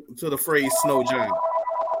meaning to the phrase "snow giant."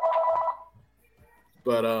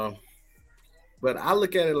 But I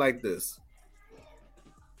look at it like this.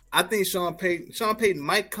 I think Sean Payton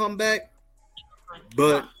might come back,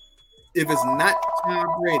 but if it's not Tom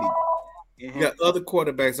Brady. You got other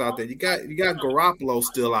quarterbacks out there. You got Garoppolo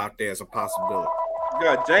still out there as a possibility. You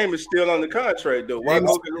got Jameis still on the contract though. Why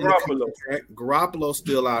go get Garoppolo? Garoppolo's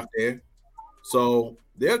still out there. So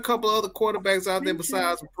there are a couple other quarterbacks out there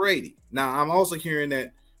besides Brady. Now I'm also hearing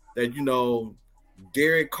that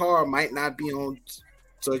Derek Carr might not be on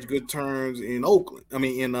such good terms in Oakland. I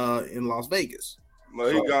mean in Las Vegas. Well,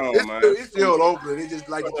 he gone, man. It's still Oakland. It just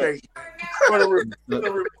like to change. For the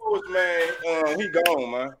reports, man, he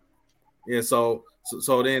gone, man. Yeah, so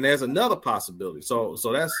then there's another possibility. So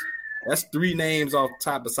that's three names off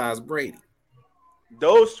top besides Brady.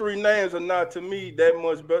 Those three names are not to me that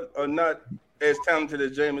much, but are not as talented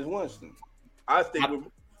as Jameis Winston. I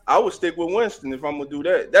would stick with Winston if I'm gonna do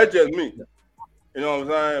that. That's just me. You know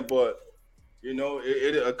what I'm saying? But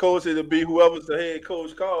of course it'll be whoever's the head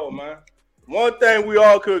coach called, man. One thing we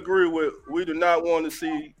all could agree with: we do not want to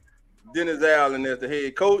see Dennis Allen as the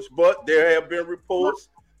head coach, but there have been reports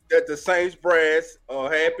that the Saints brass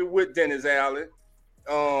are happy with Dennis Allen.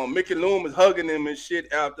 Mickey Loomis hugging him and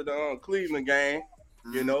shit after the Cleveland game.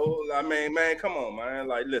 I mean, man, come on, man.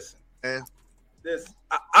 Like, listen.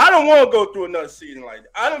 I don't want to go through another season like that.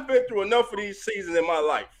 I done been through enough of these seasons in my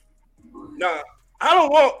life. Now, I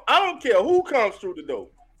don't care who comes through the door,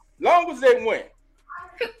 long as they win.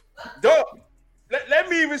 Let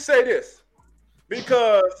me even say this,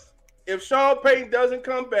 because if Sean Payton doesn't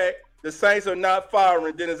come back, the Saints are not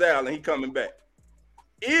firing Dennis Allen. He coming back.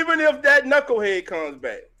 Even if that knucklehead comes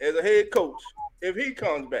back as a head coach, if he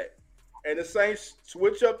comes back and the Saints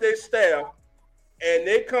switch up their staff and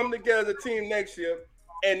they come together as a team next year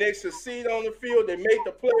and they succeed on the field, they make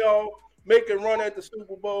the playoff, make a run at the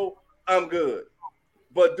Super Bowl, I'm good.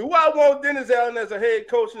 But do I want Dennis Allen as a head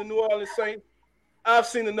coach in the New Orleans Saints? I've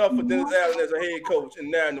seen enough of Dennis Allen as a head coach in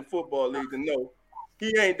the National Football League to know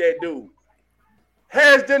he ain't that dude.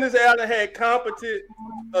 Has Dennis Allen had competent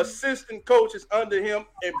assistant coaches under him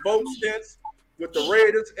in both stints with the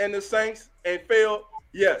Raiders and the Saints and failed?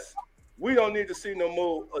 Yes. We don't need to see no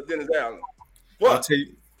more of Dennis Allen. But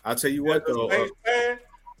I'll tell you what though. Saints fan,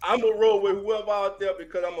 I'm gonna roll with whoever out there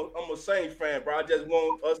because I'm a Saints fan, bro. I just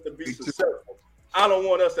want us to be successful. I don't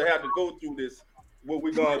want us to have to go through this what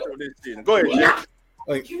we're going through this season. Go ahead,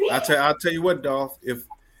 Jay. I'll tell you what, Dolph.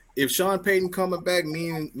 If Sean Payton coming back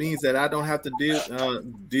means that I don't have to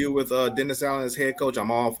deal with Dennis Allen as head coach,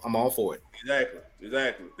 I'm all for it.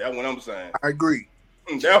 Exactly. That's what I'm saying. I agree.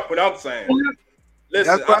 That's what I'm saying.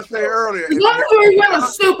 Listen, that's what I said earlier. As long as we win a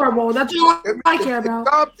Super Bowl, that's all I care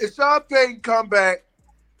about. If Sean Payton come back,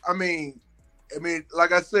 I mean,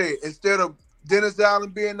 like I said, instead of Dennis Allen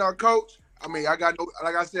being our coach, I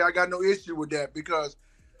got no issue with that, because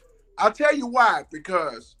I'll tell you why.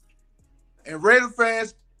 Because, and Raider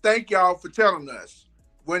fans, thank y'all for telling us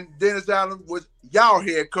when Dennis Allen was y'all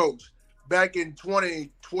head coach back in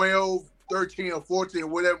 2012, 13, or 14,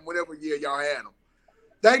 whatever year y'all had him.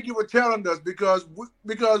 Thank you for telling us, because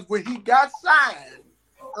when he got signed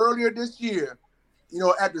earlier this year,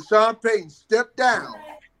 after Sean Payton stepped down,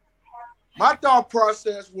 my thought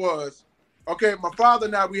process was, okay, my father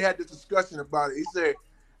and I, we had this discussion about it. He said,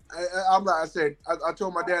 I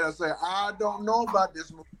told my dad, I said, I don't know about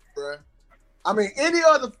this movie, bro. Any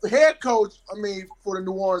other head coach, for the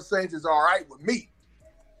New Orleans Saints is all right with me.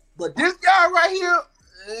 But this guy right here,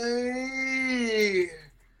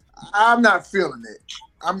 I'm not feeling it.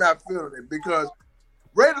 I'm not feeling it because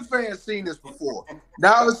Raider fans seen this before.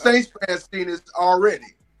 Now the Saints fans seen this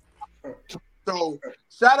already. So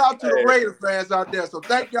shout out to the Raider fans out there. So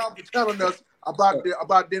thank y'all for telling us about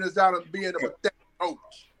Dennis Allen being a pathetic coach.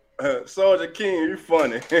 Soldier King, you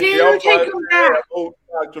funny. Y'all take him back. Old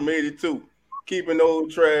from 82. Keeping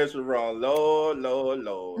old trash around. Lord.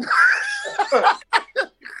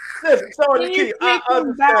 Listen, Soldier King, I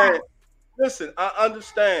understand. Listen, I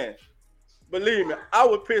understand. Believe me, I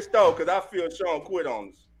was pissed off because I feel Sean quit on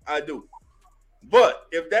us. I do. But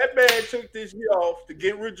if that man took this year off to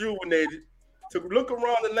get rejuvenated, to look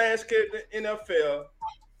around the landscape of the NFL,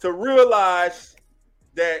 to realize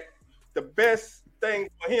that the best thing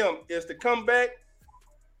for him is to come back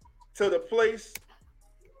to the place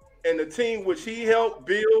and the team which he helped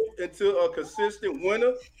build into a consistent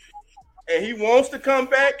winner, and he wants to come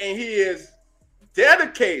back and he is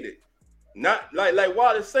dedicated. Not like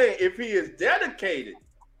Wallace saying, if he is dedicated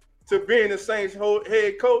to being the Saints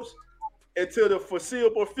head coach into the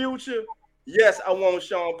foreseeable future, yes, I want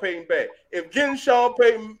Sean Payton back. If getting Sean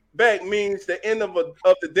Payton back means the end of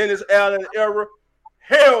the Dennis Allen era,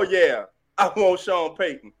 hell yeah, I want Sean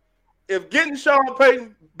Payton. If getting Sean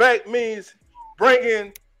Payton back means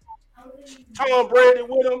bringing Tom Brady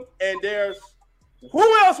with him, and there's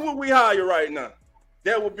who else would we hire right now?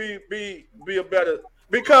 That would be a better.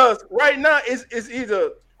 Because right now it's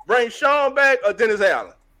either bring Sean back or Dennis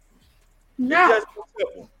Allen. No. It's just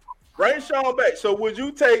simple. Bring Sean back. So would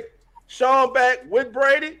you take Sean back with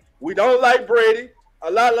Brady? We don't like Brady.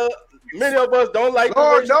 Many of us don't like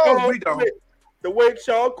the way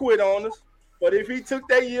Sean quit on us. But if he took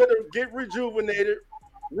that year to get rejuvenated,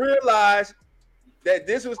 realize that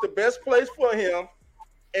this was the best place for him,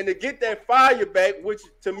 and to get that fire back, which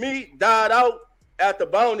to me died out at the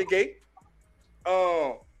Bounty Gate.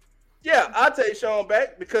 Yeah, I'll take Sean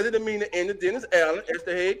back because it'll mean the end of Dennis Allen as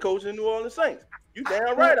the head coach of the New Orleans Saints. You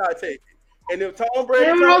damn right I'll take it. And if Tom Brady...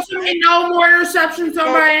 There will also be no more interceptions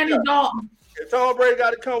on by Andy Dalton. If Tom Brady got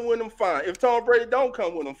to come with him, fine. If Tom Brady don't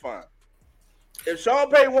come with him, fine. If Sean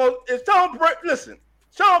Payton won't... Sean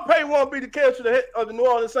Payton won't be the coach of the New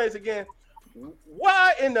Orleans Saints again,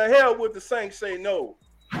 why in the hell would the Saints say no?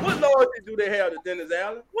 What loyalty do they have to Dennis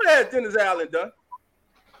Allen? What has Dennis Allen done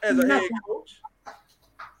as a head coach?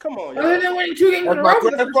 Come on, y'all. Other than winning 2 games in a row. My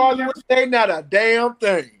grandfather would say not a damn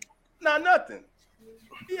thing. Not nothing.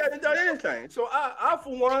 He hasn't done anything. So I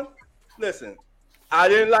for one, listen, I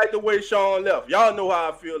didn't like the way Sean left. Y'all know how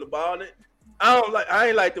I feel about it. I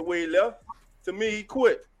ain't like the way he left. To me, he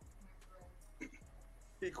quit.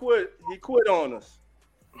 He quit on us.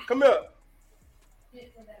 Come here. Hey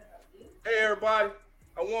everybody.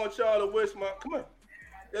 I want y'all to wish come here.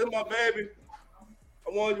 This is my baby. I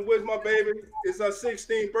want you to wish my baby. It's her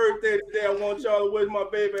 16th birthday today. I want y'all to wish my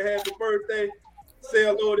baby happy birthday. Say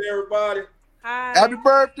hello to everybody. Hi. Happy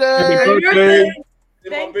birthday. Happy birthday.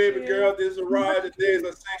 This my baby girl. This is a ride. Today is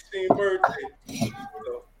her 16th birthday.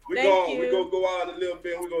 So we're gonna go out in a little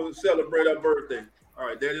bit. We're gonna celebrate her birthday. All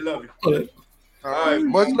right, Daddy, love you. All right,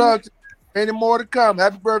 much love. Any more to come.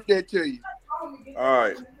 Happy birthday to you. All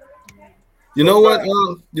right. You know what?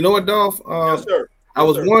 Dolph? Yes, sir. I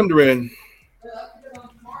was wondering.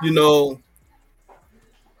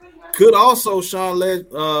 Could also Sean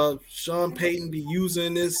Payton be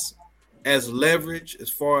using this as leverage as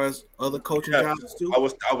far as other coaching jobs too? I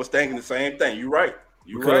was thinking the same thing. You're right.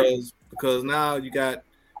 Because now you got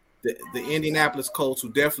the Indianapolis Colts,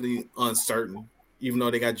 who definitely uncertain, even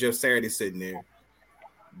though they got Jeff Saturday sitting there.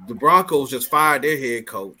 The Broncos just fired their head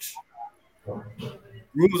coach.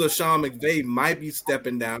 Rumors of Sean McVay might be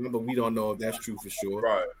stepping down, but we don't know if that's true for sure.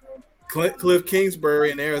 Right. Cliff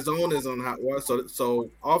Kingsbury in Arizona is on hot water.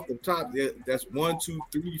 So off the top, that's 1, 2,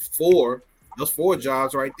 3, 4. Those 4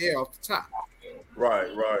 jobs right there off the top. Right.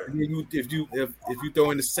 If you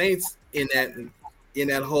throw in the Saints in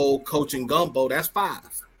that whole coaching gumbo, that's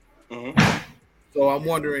 5. Mm-hmm. So I'm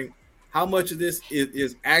wondering how much of this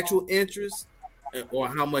is actual interest, or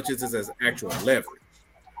how much is this as actual leverage?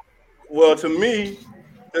 Well, to me,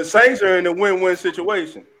 the Saints are in a win-win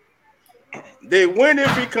situation. They win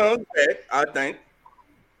if he comes back, I think,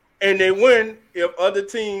 and they win if other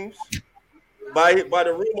teams, by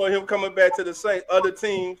the rumor of him coming back to the Saints, other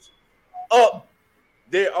teams up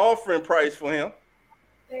their offering price for him.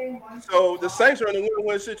 So the Saints are in a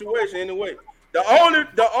win-win situation anyway. The only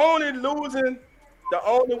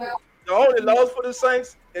loss for the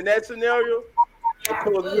Saints in that scenario, of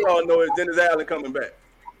course, we all know, is Dennis Allen coming back.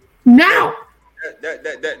 Now.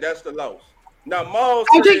 That's the loss. Now, Miles.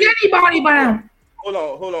 I'll take anybody but him.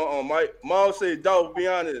 Hold on, Mike. Miles said, "Dog, be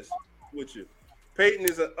honest with you. Payton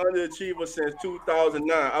is an underachiever since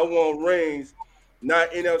 2009. I won rings,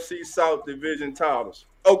 not NFC South Division titles."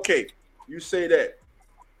 Okay, you say that.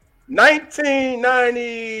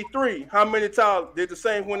 1993, how many titles did the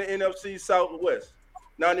Saints win the NFC Southwest?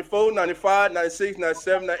 94, 95, 96,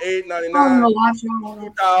 97, 98, 99,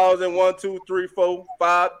 2000, 1, 2, 3, 4,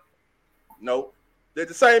 5. Nope. Did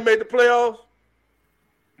the Saints make the playoffs?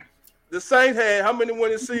 The Saints had how many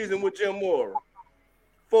winning seasons with Jim Mora?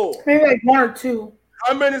 4. Maybe like 1 or 2.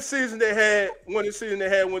 How many seasons they had? Winning season they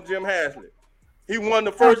had with Jim Haslett? He won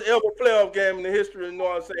the first ever playoff game in the history of the New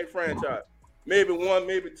Orleans Saints franchise. Maybe 1,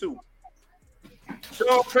 maybe 2.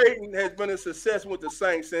 Sean Payton has been a success with the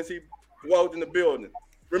Saints since he walked in the building.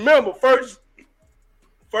 Remember, first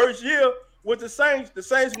year with the Saints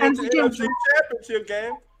went to the NFC Championship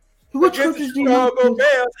game against the Chicago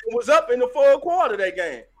Bears and was up in the fourth quarter of that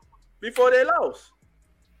game before they lost.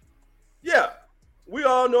 Yeah, we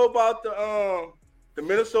all know about the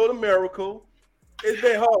Minnesota Miracle. It's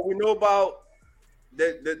been hard. We know about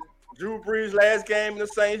the Drew Brees' last game in the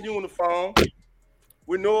Saints uniform.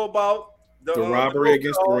 We know about the robbery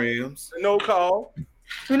against the Rams. The no call.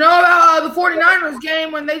 We know about the 49ers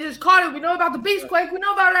game when they just caught it. We know about the Beastquake. We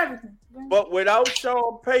know about everything. But without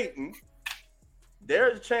Sean Payton,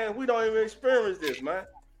 there's a chance we don't even experience this, man.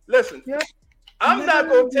 Listen, I'm not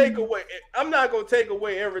gonna take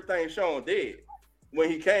away everything Sean did when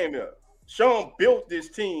he came here. Sean built this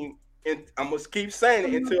team, and I must keep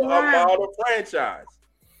saying it, into a model franchise.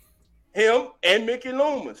 Him and Mickey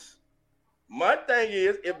Loomis. My thing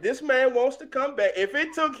is, if this man wants to come back, if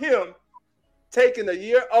it took him taking a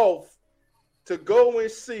year off to go and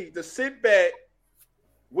to sit back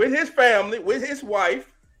with his family, with his wife,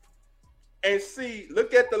 and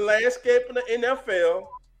look at the landscape of the NFL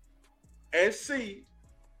and see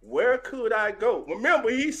where could I go. Remember,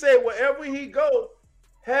 he said wherever he go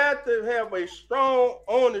had to have a strong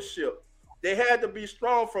ownership. They had to be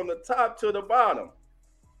strong from the top to the bottom.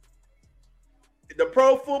 The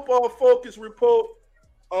Pro Football Focus report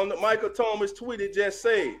on the Michael Thomas tweeted just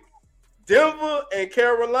said, Denver and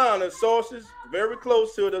Carolina sources very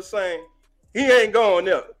close to the same. He ain't going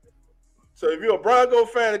there. So if you're a Bronco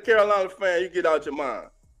fan, a Carolina fan, you get out your mind.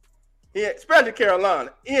 Especially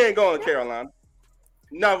Carolina. He ain't going to Carolina.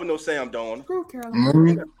 Not with no Sam Darnold. Screw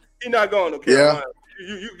Carolina. He's not going to Carolina.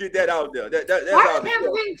 Yeah. You get that out there. That's out there.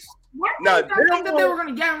 Now, Denver, that they were going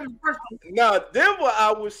to get him in the first place. Now, Denver,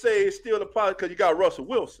 I would say, is still the part because you got Russell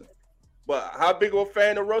Wilson. But how big of a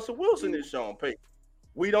fan of Russell Wilson is Sean Payton?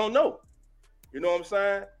 We don't know. You know what I'm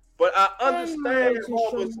saying? But I understand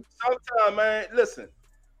sometimes, man, listen,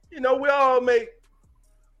 we all have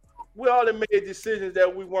made decisions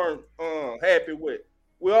that we weren't happy with.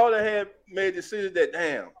 We all have made decisions that,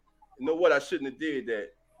 damn, you know what, I shouldn't have did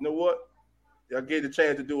that. You know what? I get the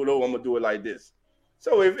chance to do it over, I'm going to do it like this.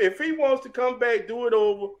 So if he wants to come back, do it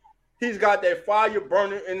over, he's got that fire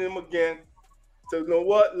burning in him again. So you know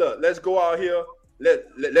what? Look, let's go out here.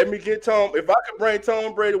 Let me get Tom. If I could bring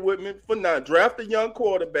Tom Brady with me for now, draft a young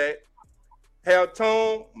quarterback, have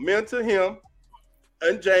Tom mentor him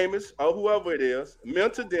and Jameis or whoever it is,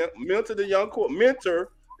 mentor the young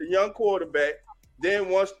quarterback. Then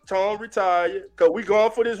once Tom retired, because we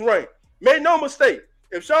going for this ring. Make no mistake,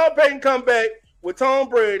 if Sean Payton come back with Tom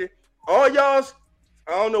Brady, all y'all,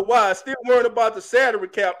 I don't know why, still worried about the salary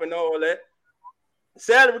cap and all that.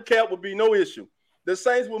 Salary cap would be no issue. The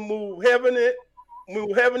Saints will move heaven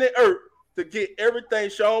and earth to get everything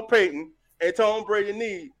Sean Payton and Tom Brady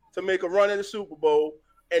need to make a run in the Super Bowl.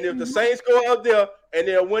 And if the Saints go out there and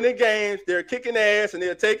they're winning games, they're kicking ass and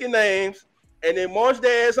they're taking names, and they march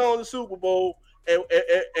their ass on the Super Bowl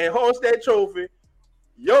and host that trophy,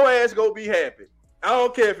 your ass go be happy. I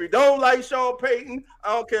don't care if you don't like Sean Payton.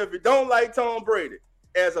 I don't care if you don't like Tom Brady.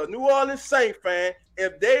 As a New Orleans Saints fan,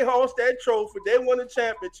 if they host that trophy, they win a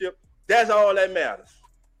championship, that's all that matters.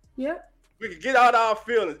 Yep. We can get out our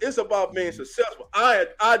feelings. It's about being successful.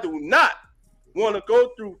 I do not want to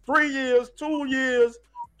go through 3 years, 2 years,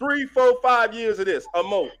 3, 4, 5 years of this or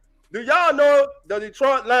more. Do y'all know the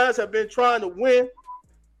Detroit Lions have been trying to win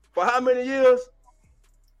for how many years?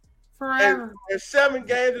 Forever. And 7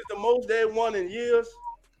 games is the most they've won in years.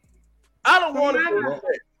 I don't want to do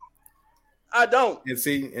that. I don't. And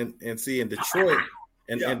see, in Detroit,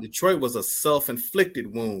 and Detroit was a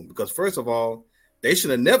self-inflicted wound because first of all, they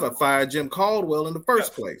should have never fired Jim Caldwell in the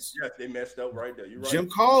first place. Yes, they messed up right there. You're right. Jim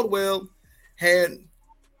Caldwell had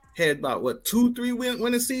about 2-3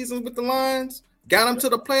 winning seasons with the Lions, got them to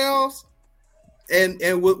the playoffs, and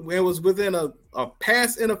was within a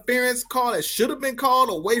pass interference call that should have been called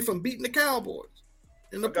away from beating the Cowboys.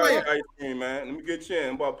 in the I got playoffs. ice cream, man. Let me get you in.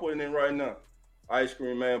 I'm about to put it in right now. Ice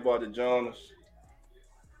cream, man. About the Jonas.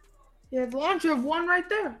 Yeah, the launcher of one right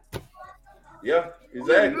there. Yeah, They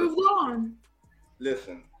exactly. moved on.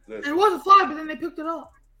 Listen. It was a fly, but then they picked it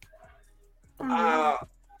up.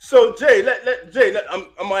 So Jay, I'm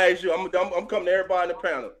gonna ask you. I'm coming to everybody in the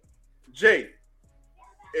panel. Jay,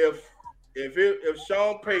 if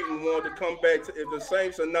Sean Payton wanted to come back to, if the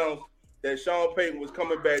Saints announced that Sean Payton was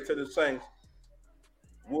coming back to the Saints,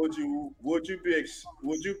 would you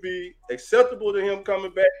be acceptable to him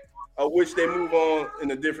coming back, or wish they move on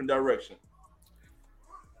in a different direction?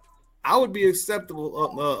 I would be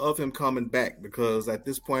acceptable of him coming back because at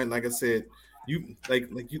this point, like I said,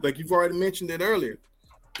 you've already mentioned it earlier,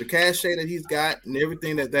 the cachet that he's got and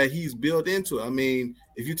everything that he's built into it. I mean,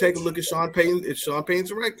 if you take a look at Sean Payton, it's Sean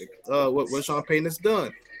Payton's record. What Sean Payton has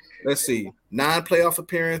done. Let's see, 9 playoff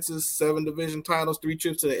appearances, 7 division titles, 3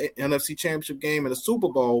 trips to the NFC Championship game and a Super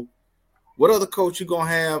Bowl. What other coach you gonna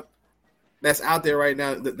have that's out there right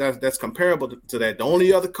now that's comparable to that? The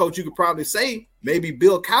only other coach you could probably say maybe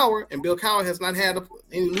Bill Cowher, and Bill Cowher has not had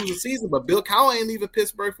any losing season, but Bill Cowher ain't leaving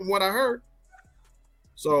Pittsburgh from what I heard.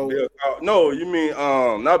 So no, you mean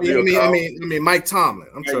not Bill Cowher. I mean Mike Tomlin.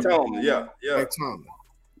 Mike Tomlin, yeah. Mike Tomlin.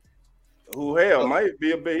 Who might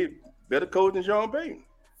be a better coach than Sean Payton.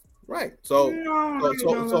 Right. So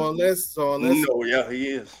unless no, yeah, he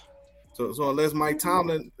is. So unless Mike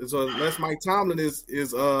Tomlin is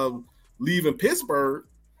leaving Pittsburgh,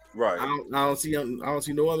 right? I don't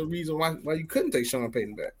see no other reason why you couldn't take Sean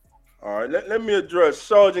Payton back. All right, let me address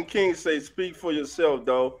Sergeant King. Say, speak for yourself,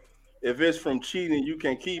 though. If it's from cheating, you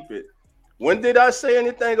can keep it. When did I say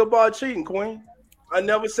anything about cheating, Queen? I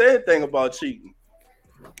never said anything about cheating.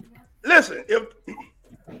 Listen, if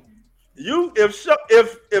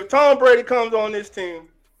Tom Brady comes on this team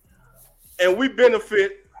and we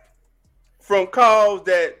benefit from calls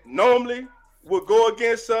that normally would go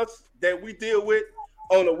against us that we deal with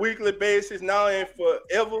on a weekly basis now and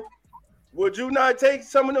forever, would you not take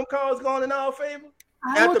some of them calls going in our favor?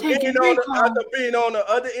 After being on the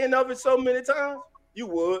other end of it so many times, you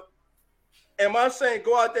would. Am I saying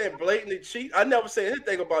go out there and blatantly cheat? I never said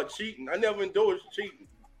anything about cheating. I never endorsed cheating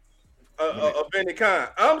of any kind.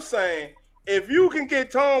 I'm saying if you can get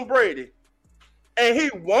Tom Brady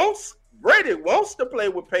and Brady wants to play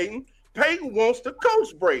with Payton, Payton wants to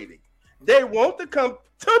coach Brady. They want to come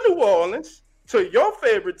to New Orleans, to your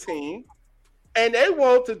favorite team, and they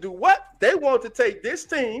want to do what? They want to take this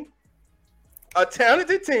team, a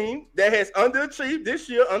talented team that has underachieved this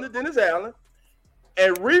year under Dennis Allen,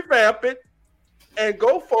 and revamp it and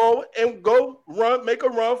go forward and make a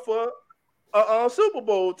run for a Super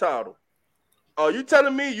Bowl title. Are you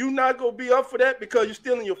telling me you not going to be up for that because you're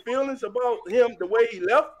still in your feelings about him the way he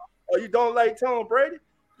left, or you don't like Tom Brady?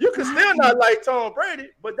 You can still not like Tom Brady,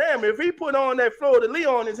 but damn, if he put on that Florida Lee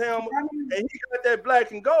on his helmet and he got that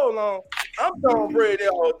black and gold on, I'm Tom Brady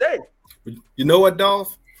all day. You know what,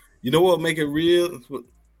 Dolph? You know what make it real?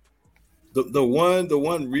 The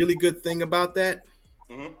one really good thing about that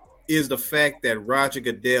is the fact that Roger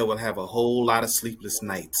Goodell will have a whole lot of sleepless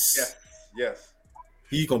nights. Yes.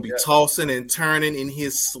 He's gonna be tossing and turning in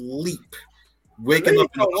his sleep, waking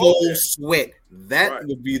up in a cold sweat. That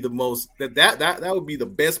would be the most that would be the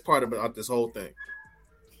best part about this whole thing.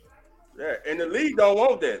 Yeah, and the league don't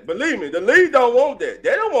want that. Believe me, the league don't want that. They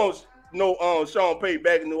don't want no Sean Payton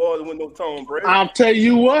back in New Orleans with no Tom Brady. I'll tell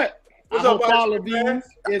you what. What's I up, hope all of you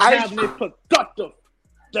is having a productive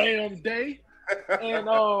damn day. And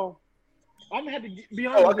I'm gonna have to be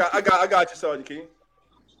honest. I got you, Sergeant King.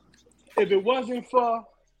 If it wasn't for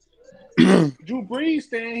Drew Brees,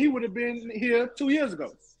 then he would have been here 2 years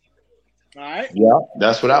ago. All right. Yeah,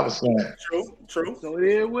 that's what I was saying. True. So it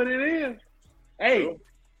is what it is. Hey,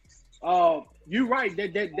 you right.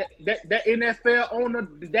 That NFL owner,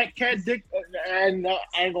 that cat dick, and I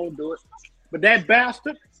ain't gonna do it. But that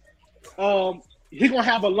bastard, he gonna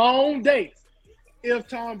have a long day if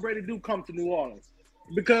Tom Brady do come to New Orleans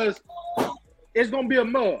because it's gonna be a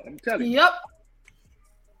mud. I'm telling you. Yep.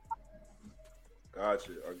 I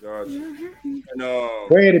got you. And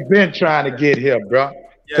Brady been trying to get here, bro.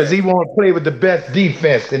 Because he want to play with the best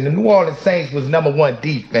defense. And the New Orleans Saints was #1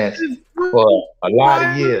 defense for a lot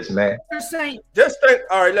of years, man. Just think,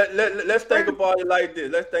 all right, let's think about it like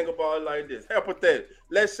this. Hypothetical.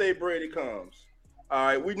 Let's say Brady comes. All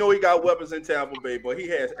right, we know he got weapons in Tampa Bay, but he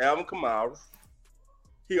has Alvin Kamara.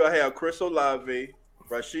 He'll have Chris Olave,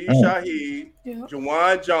 Rashid Shaheed,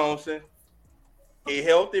 Juwan Johnson, A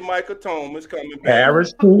healthy Michael Thomas coming back.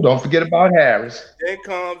 Harris too. Don't forget about Harris. Then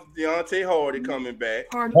comes Deontay Hardy coming back.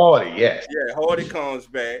 Hardy, yes. Yeah, Hardy comes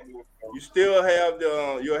back. You still have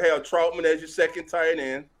you'll have Troutman as your second tight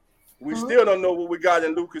end. We still don't know what we got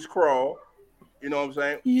in Lucas Crawl. You know what I'm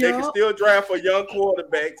saying? Yep. They can still draft a young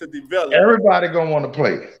quarterback to develop. Everybody gonna want to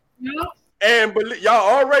play. Yep. And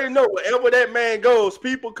y'all already know wherever that man goes,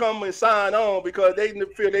 people come and sign on because they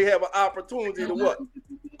feel they have an opportunity to what?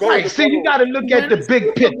 Right. See, you got to look at the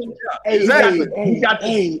big picture. Yeah, exactly. You got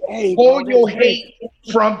to hold your hate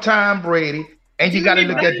from Tom Brady, and you got to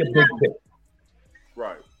look at the big picture.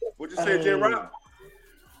 Right. What you say, Jay Rob?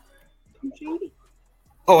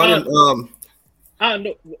 Oh, I didn't. I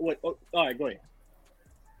know. Wait, all right, go ahead.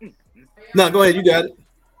 No, go ahead. You got it.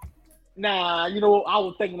 Nah, you know, I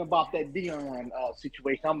was thinking about that Deion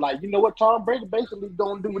situation. I'm like, you know what, Tom Brady basically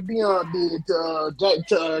gonna do what Deion did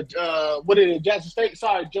to what is it, Jackson State?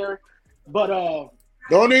 Sorry, Jerry, but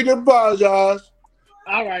Don't need to apologize.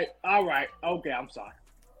 all right, okay, I'm sorry.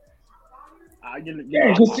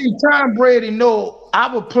 Yeah, you see, Tom Brady know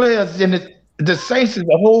our players in the Saints is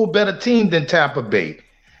a whole better team than Tampa Bay.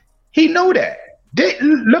 He know that.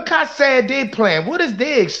 Look how sad they playing. What is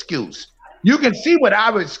their excuse? You can see what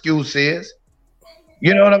our excuse is.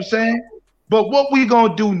 You know what I'm saying? But what we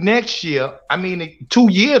gonna do next year,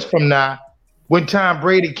 2 years from now, when Tom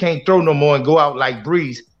Brady can't throw no more and go out like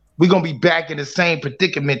Breeze, we're gonna be back in the same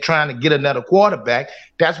predicament trying to get another quarterback.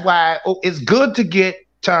 That's why it's good to get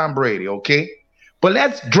Tom Brady, okay? But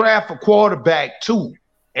let's draft a quarterback too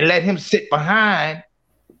and let him sit behind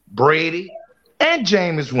Brady and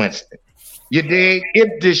Jameis Winston. You dig?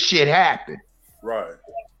 If this shit happened. Right.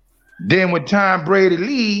 Then when Tom Brady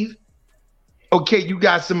leave, okay, you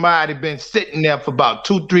got somebody been sitting there for about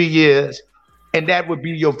 2-3 years, and that would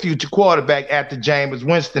be your future quarterback after Jameis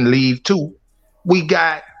Winston leave too. We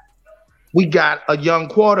got a young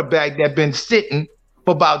quarterback that been sitting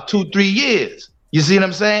for about 2-3 years. You see what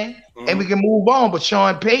I'm saying? Mm-hmm. And we can move on. But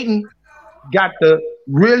Sean Payton got to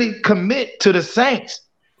really commit to the Saints.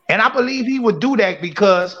 And I believe he would do that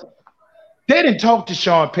because they didn't talk to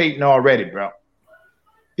Sean Payton already, bro.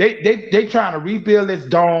 They trying to rebuild this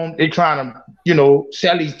dome. They trying to,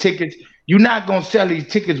 sell these tickets. You're not gonna sell these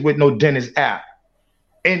tickets with no Dennis Allen.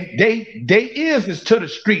 And they ears is to the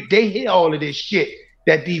street. They hear all of this shit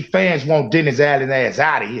that these fans want Dennis Allen ass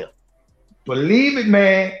out of here. Believe it,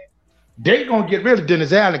 man. They gonna get rid of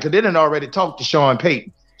Dennis Allen because they done already talked to Sean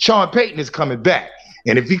Payton. Sean Payton is coming back.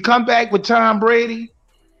 And if he come back with Tom Brady,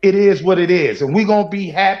 it is what it is. And we gonna be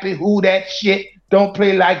happy who that shit don't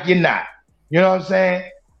play like you're not. You know what I'm saying?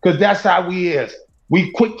 Because that's how we is. We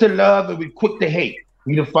quick to love and we quick to hate.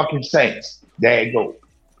 We the fucking Saints. There you go.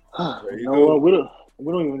 You know what?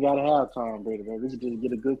 We don't even gotta have Tom Brady, man. We could just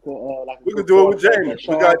get a good we could do it with Jameis.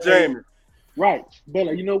 We got Jameis. Right.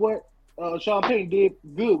 But you know what? Sean Payton did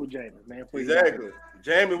good with Jameis, man. Exactly.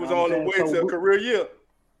 Jameis was on the way to a career year.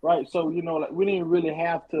 Right. So, we didn't really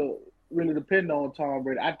have to really depend on Tom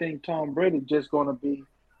Brady. I think Tom Brady just gonna be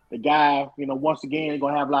the guy, once again,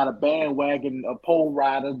 going to have a lot of bandwagon pole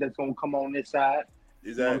riders that's going to come on this side.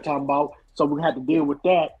 Exactly. You know what I'm talking about? So we're going to have to deal with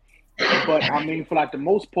that. But, for like the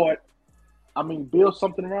most part, build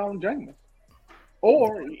something around Jameis.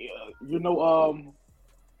 Or,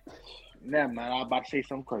 never mind, I was about to say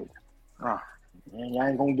something crazy. Man, y'all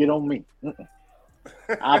ain't going to get on me. I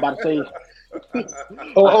was about to say...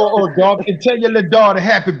 dog, and tell your little daughter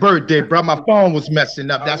happy birthday, bro. My phone was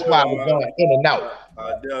messing up. That's why I was going in and out.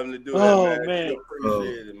 I definitely do that, man.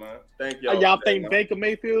 Appreciate it, man. Thank y'all. Y'all think Baker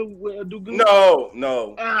Mayfield will do good? No.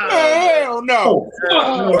 Hell no.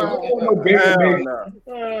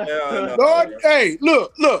 Lord, hey,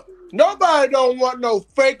 look. Nobody don't want no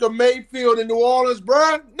Faker Mayfield in New Orleans,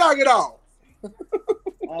 bro. Knock it off.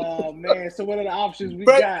 Oh, man. So what are the options we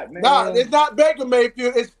got, man? Nah, it's not Baker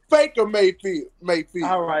Mayfield. It's Faker Mayfield.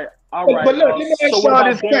 All right. But look, let me ask y'all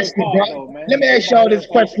this question, bro. Let me ask y'all this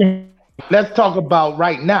question. Let's talk about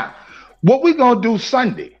right now. What we going to do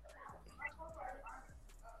Sunday?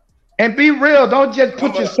 And be real. Don't just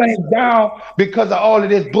put your Saints down because of all of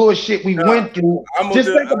this bullshit we went through. Just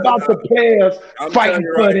think about the players fighting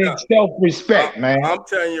for their self-respect, man. I'm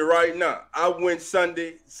telling you right now. I went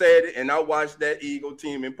Sunday, Saturday, and I watched that Eagle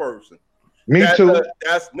team in person. Me too.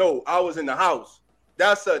 I was in the house.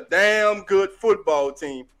 That's a damn good football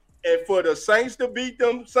team. And for the Saints to beat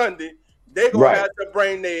them Sunday, they're going to have to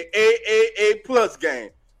bring their AAA plus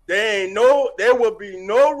game. There will be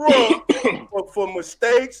no room for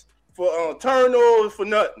mistakes, for turnovers, for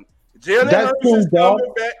nothing. Jalen Hurts is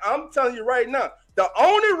coming back. I'm telling you right now, the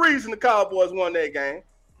only reason the Cowboys won that game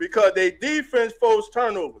because their defense forced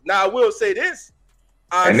turnovers. Now, I will say this.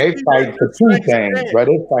 And they fight for two things, bro.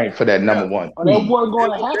 They fight for that number one. That wasn't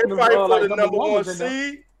going to happen. They fight for like the number one in there.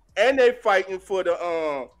 seed, and they fighting for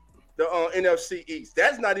the NFC East.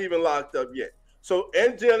 That's not even locked up yet. So,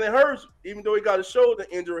 and Jalen Hurts, even though he got a shoulder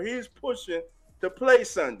injury, he's pushing to play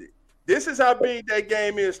Sunday. This is how big that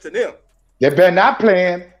game is to them. They better not play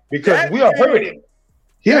him because we'll hurt him.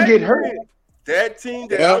 He'll get hurt. That team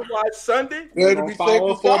that I watch Sunday, to be safe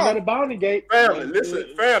for another bounty gate. Family, listen.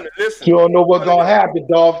 You don't know what's gonna happen,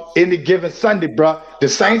 dog. Any given Sunday, bro. The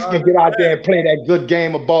Saints can get out there and play that good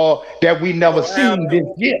game of ball that we never seen this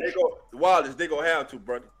year. Wallace, they gonna have to,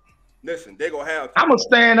 brother. Listen, they gonna have to. I'm gonna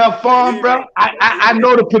stand up for him, bro. I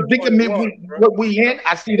know the predicament what we in.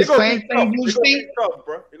 I see the same thing you see.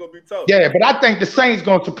 It's gonna be tough. Yeah, but I think the Saints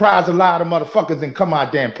gonna surprise a lot of motherfuckers and come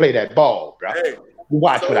out there and play that ball, bro. Hey, you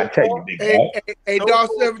watch what I tell you, big guy. Hey, dog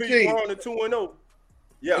 17.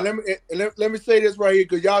 Yeah. And let me say this right here,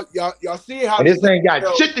 because y'all see how this ain't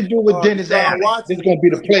got shit to do with Dennis Allen. This is gonna be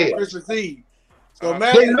the player. Christmas Eve. So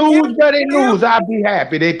man, they lose, but they lose. I'll be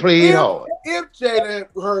happy. They played hard. If Jalen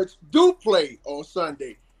Hurts do play on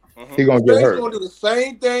Sunday, he's gonna get hurt. They're gonna do the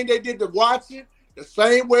same thing they did to Watson, the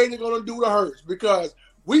same way they're gonna do to Hurts, because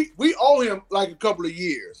we owe him like a couple of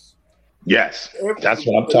years. Yes, that's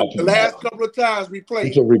what I'm talking about. The last couple of times we played,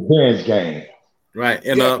 it's a revenge game, right?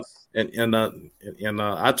 And yes.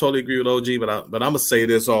 I totally agree with OG, but I'm gonna say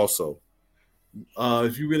this also.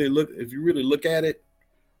 If you really look at it,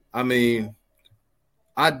 I mean,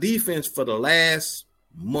 our defense for the last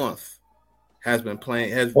month has been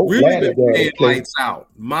playing lights out.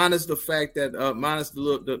 Minus the fact that minus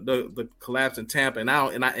the collapse in Tampa, and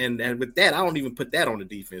with that, I don't even put that on the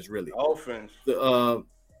defense really. Offense.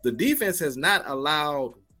 The defense has not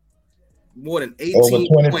allowed more than 18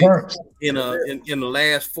 points in the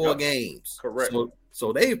last 4 games. Correct.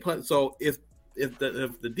 So if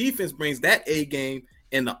the defense brings that A game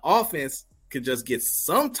and the offense could just get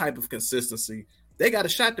some type of consistency, they got a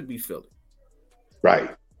shot to beat Philly. Right.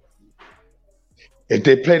 If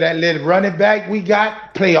they play that little running back we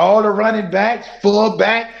got, play all the running backs, full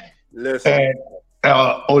back, and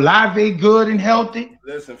Olave good and healthy.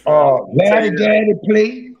 Listen, Larry Daddy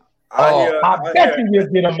play. I bet you will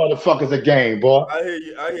get them motherfuckers a game, boy. I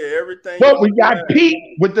hear everything. But we got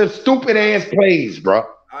Pete with the stupid ass plays, bro.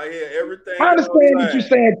 I hear everything. I understand what you're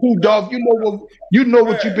saying too, dog. You know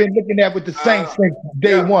what you've been looking at with the Saints since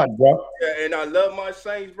day one, bro. Yeah, and I love my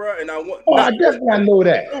Saints, bro. And I want. I definitely know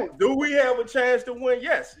that. Do we have a chance to win?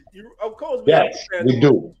 Yes, of course we have a chance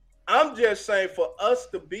to win. I'm just saying, for us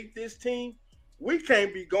to beat this team, we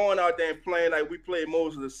can't be going out there and playing like we played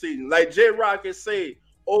most of the season. Like J Rock has said,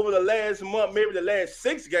 over the last month, maybe the last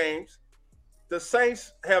 6 games, the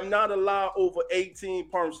Saints have not allowed over 18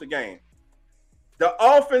 points a game. The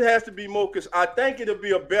offense has to be more, because I think it'll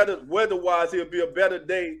be a better, weather-wise, it'll be a better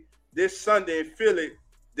day this Sunday in Philly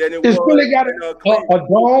than it was. Philly got a dome?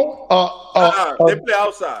 They play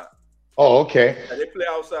outside. Oh, okay. Yeah, they play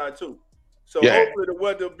outside too. So hopefully the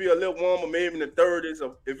weather will be a little warmer, maybe in the 30s,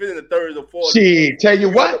 or if it's in the 30s or 40s. See, tell you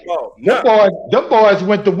what, them boys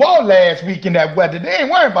went to war last week in that weather. They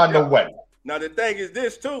ain't worried about no weather. Now the thing is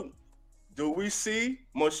this too. Do we see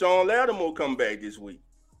Marshawn Lattimore come back this week?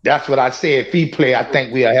 That's what I said. If he play, I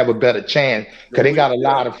think we'll have a better chance, because they got a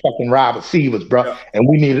lot of fucking wide receivers, bro. Yeah. And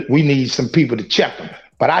we need some people to check them.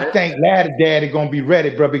 But I think Ladder Daddy gonna be ready,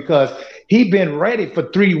 bro, because he been ready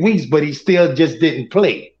for 3 weeks, but he still just didn't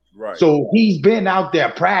play. Right. So he's been out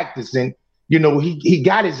there practicing. You know, he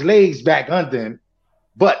got his legs back under him,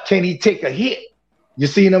 but can he take a hit? You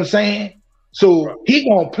see what I'm saying? So he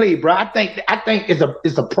gonna play, bro. I think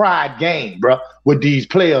it's a pride game, bro, with these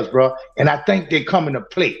players, bro. And I think they're coming to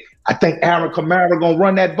play. I think Aaron Kamara gonna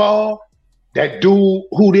run that ball. That dude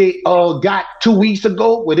who they got 2 weeks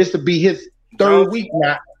ago, well, this will be his 3rd week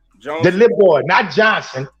now. The little boy, not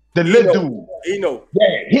Johnson, the little dude.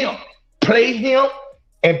 Yeah, him. Play him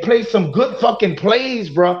and play some good fucking plays,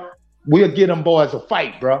 bro. We'll get them boys a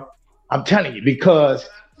fight, bro. I'm telling you, because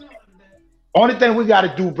only thing we got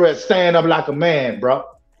to do, bro, is stand up like a man, bro.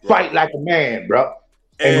 Fight like a man, bro.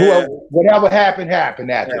 And whatever happened after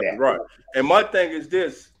that. Right. And my thing is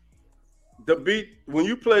this. When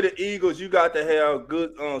you play the Eagles, you got to have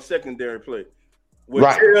good secondary play. With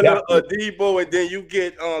Taylor, Debo, and then you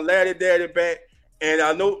get Laddie Daddy back. And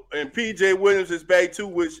I know, and PJ Williams is back too,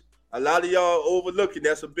 which a lot of y'all overlooking.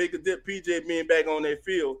 That's a big dip. PJ being back on that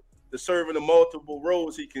field, to serving the multiple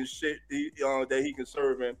roles that he can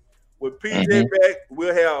serve in. With PJ back,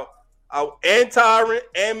 we'll have and Tyron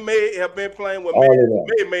and May have been playing with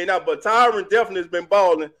May not, but Tyron definitely has been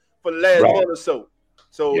balling for the last month or so.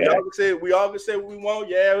 So y'all can say we all can say what we want.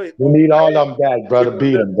 Yeah, we need all of them back, brother.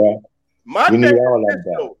 Beat them, bro. My We thing need is all this, of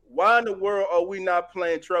that. though. Why in the world are we not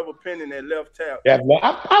playing Trevor Penning at left tackle?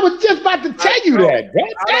 I was just about to tell you that, bro. I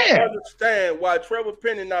Damn. don't understand why Trevor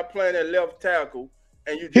Penning not playing at left tackle,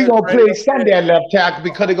 and you He just gonna bring play up Sunday at left tackle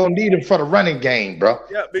because they're gonna need him for the running game, bro.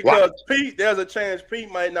 Yeah, because Watch. Pete, there's a chance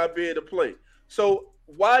Pete might not be able to play. So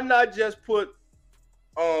why not just put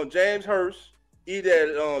James Hurst either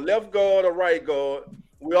at left guard or right guard?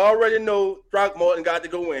 We already know Throckmorton got to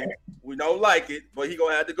go in. We don't like it, but he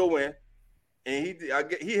gonna have to go in. And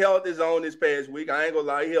he held his own this past week. I ain't gonna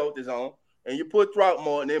lie, he held his own. And you put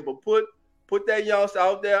Throckmorton in, but put that youngster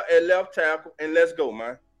out there at left tackle and let's go,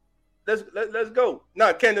 man. Let's go.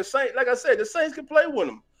 Now, can the Saints, like I said, the Saints can play with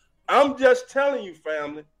them. I'm just telling you,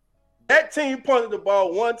 family, that team punted the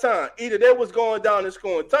ball one time. Either they was going down and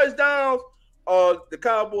scoring touchdowns or the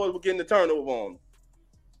Cowboys were getting the turnover on them.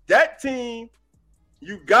 That team,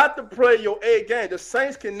 you got to play your A game. The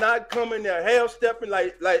Saints cannot come in there half-stepping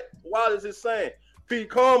like Wallace is saying. Pete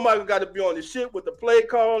Carmichael got to be on the shit with the play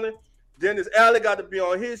calling. Dennis Allen got to be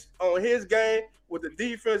on his game with the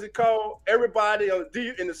defensive call. Everybody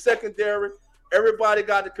in the secondary, everybody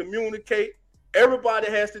got to communicate. Everybody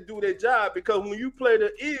has to do their job because when you play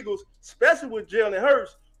the Eagles, especially with Jalen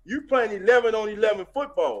Hurts, you playing 11-on-11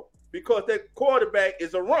 football because that quarterback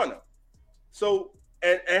is a runner. So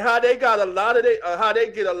and how they got a lot of how they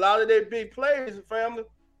get a lot of their big plays, family.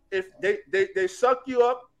 If they suck you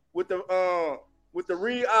up with the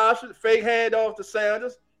Reed Oshie, fake handoff to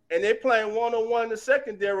Sanders, and they playing one-on-one in the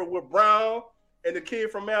secondary with Brown and the kid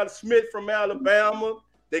from Smith from Alabama.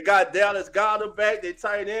 They got Dallas Goedert back. They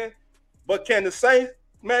tight end. But can the Saints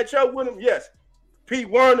match up with them? Yes. Pete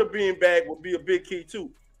Werner being back will be a big key too.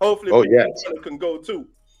 Hopefully, Werner can go too.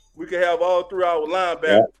 We can have all three our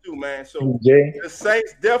linebackers too, man. So the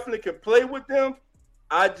Saints definitely can play with them.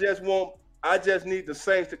 I just need the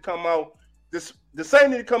Saints to come out. The Saints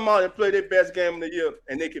need to come out and play their best game of the year,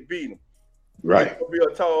 and they can beat them. Right. Be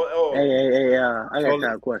a tall. Hey, I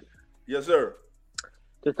got a question. Yes, sir.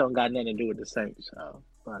 This don't got nothing to do with the Saints,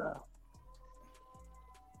 but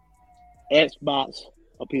Xbox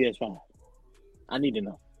or PS5? I need to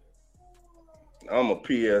know. I'm a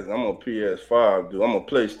PS5 dude. I'm a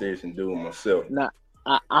PlayStation dude myself. Nah,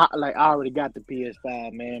 I already got the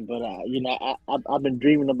PS5, man. But I've been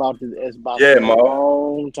dreaming about this Xbox for a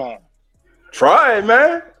long time. Try it,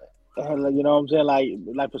 man. You know what I'm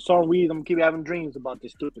saying? Like for some reason, I'm keep having dreams about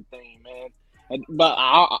this stupid thing, man. But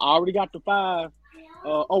I already got the 5.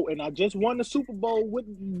 And I just won the Super Bowl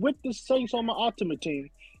with the Saints on my Ultimate team.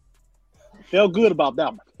 Felt good about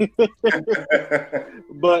that one.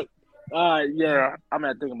 But yeah, I'm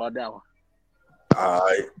not thinking about that one. All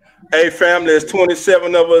right. Hey, family, there's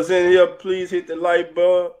 27 of us in here. Please hit the like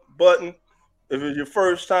button. If it's your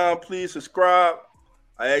first time, please subscribe.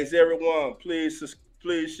 I ask everyone, please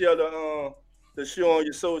share the show on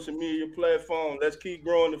your social media platform. Let's keep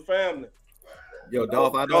growing the family. Yo,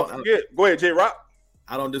 Dolph, Go ahead, J Rock.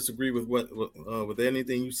 I don't disagree with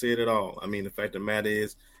anything you said at all. I mean, the fact of the matter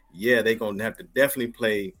is, yeah, they're gonna have to definitely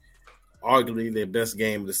play arguably their best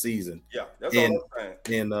game of the season. Yeah, that's all I'm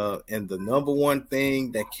saying. And the number one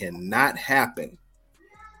thing that cannot happen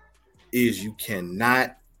is you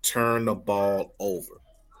cannot turn the ball over.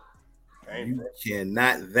 You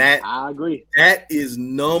cannot. I agree. That is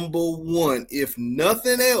number one. If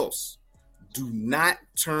nothing else, do not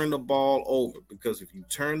turn the ball over, because if you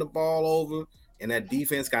turn the ball over and that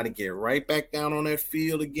defense got to get right back down on that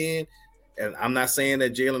field again. And I'm not saying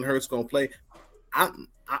that Jalen Hurts gonna play. I'm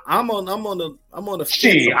on the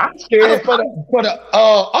shit. I'm scared for the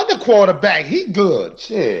other quarterback. He good.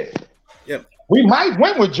 Shit. Yep. We might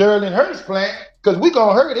win with Jalen Hurts playing because we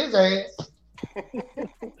gonna hurt his ass.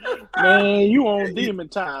 Man, you on demon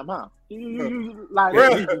time, huh? You like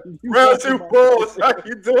round 2 balls. How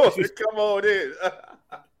you doing? Come on in.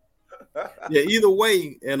 Yeah. Either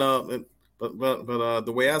way, but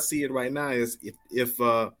the way I see it right now is if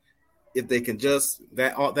they can just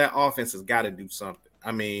that offense has got to do something.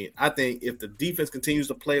 I mean, I think if the defense continues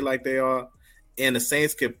to play like they are, and the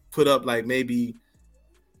Saints could put up like maybe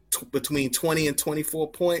between 20 and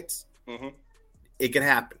 24 points, it could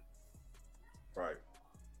happen. Right.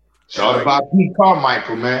 It's all about Pete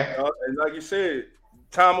Carmichael, man. And like you said,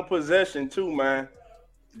 time of possession too, man.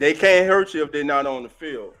 They can't hurt you if they're not on the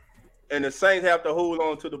field. And the Saints have to hold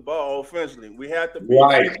on to the ball offensively. We have to be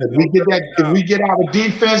right. If we get our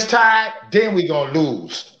defense tied, then we gonna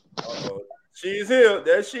lose. She's here.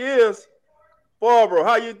 There she is. Barbara,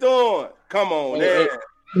 how you doing? Come on,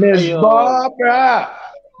 Miss Barbara.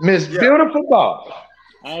 Miss Beautiful Barbara.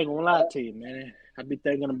 I ain't gonna lie to you, man. I be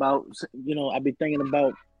thinking about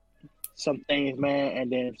some things, man,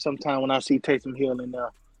 and then sometime when I see Taysom Hill in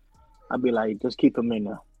there, I'd be like, just keep him in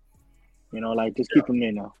there. Like just keep him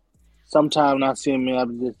in there. Sometimes when I see him, I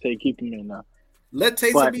would just say keep him in there. Let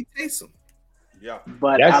Taysom be Taysom. Yeah,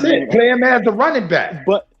 but that's it. Play him as the running back.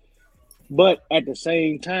 But at the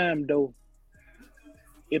same time, though,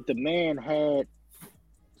 if the man had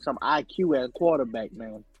some IQ as quarterback,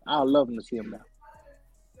 man, I'd love him to see him now.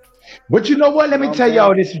 But you know what? Let me tell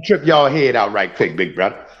y'all this to trip y'all head out right quick, big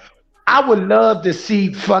brother. I would love to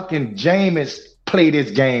see fucking Jameis play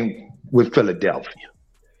this game with Philadelphia.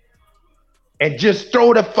 And just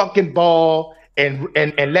throw the fucking ball and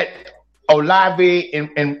let Olave and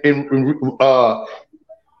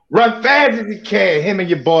run fast as he can. Him and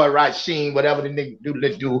your boy Rasheem, whatever the nigga do,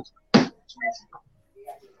 let's do.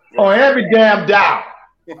 On every damn down.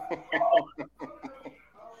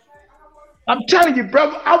 I'm telling you,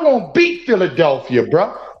 bro, I won't beat Philadelphia,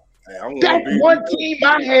 bro. That's one team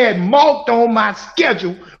I had marked on my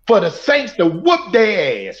schedule for the Saints to whoop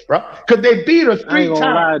their ass, bro. Because they beat us 3 times.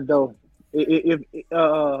 Lie, though. If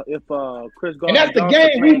Chris Gardner, and that's the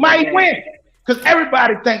game we might win. Because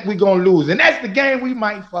everybody think we're gonna lose, and that's the game we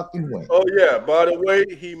might fucking win. Oh yeah, by the way,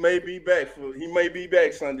 he may be back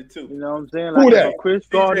Sunday too. You know what I'm saying? Who that? Chris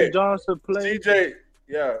Gardner Johnson play. CJ,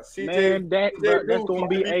 yeah, CJ. Man, that's gonna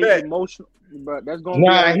be a emotional. But that's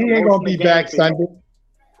gonna he ain't gonna be back Sunday.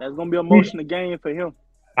 That's gonna be an emotional game for him.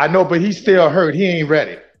 I know, but he's still hurt. He ain't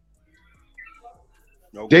ready.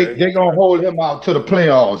 Okay. They gonna hold him out to the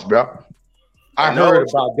playoffs, bro. I heard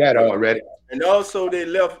about that already. And also they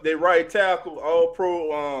left their right tackle, all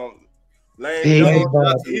pro Lane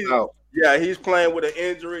Jones. He's playing with an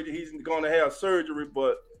injury. He's gonna have surgery,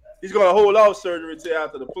 but he's gonna hold off surgery till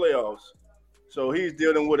after the playoffs. So he's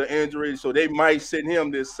dealing with an injury. So they might send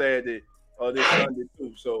him this Saturday or this Sunday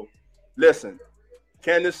too. So listen,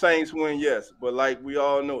 can the Saints win? Yes. But like we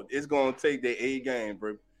all know, it's gonna take their A game,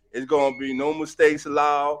 bro. It's gonna be no mistakes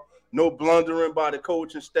allowed, no blundering by the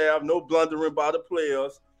coaching staff, no blundering by the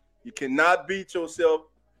players. You cannot beat yourself.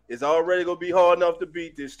 It's already going to be hard enough to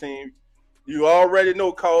beat this team. You already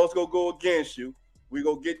know calls going to go against you. We're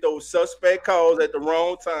going to get those suspect calls at the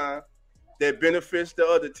wrong time that benefits the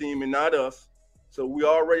other team and not us. So we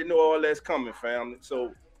already know all that's coming, family.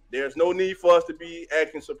 So there's no need for us to be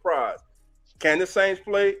acting surprised. Can the Saints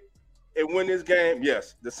play and win this game?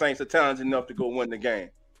 Yes, the Saints are talented enough to go win the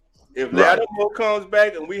game. If Lattimore comes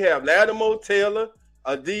back and we have Lattimore, Taylor,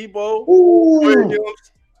 Adebo,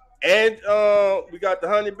 Williams, and we got the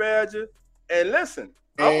Honey Badger. And listen,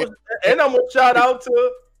 I'm gonna shout out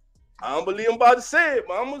to, I don't believe I'm about to say it,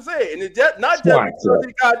 but I'm gonna say it. And it's just not just because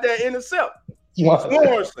he got that intercept.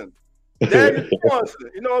 Swanson. Daniel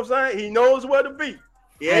Swanson. You know what I'm saying? He knows where to be.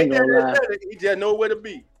 He ain't that, he just know where to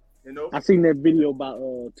be. You know? I seen that video about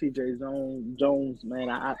TJ Jones,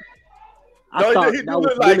 man. He do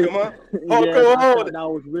look like him, huh? Hardcore Holly. That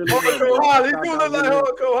was really Hardcore Holly. He do look like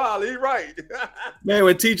Hardcore Holly. He right. Man,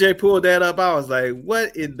 when TJ pulled that up, I was like,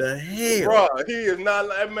 what in the hell? Bro, he is not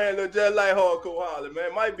like, that man look just like Hardcore Holly,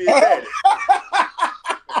 man. Might be his daddy.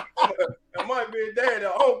 That might be his daddy,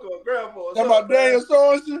 or uncle, or grandpa. Talking about Daniel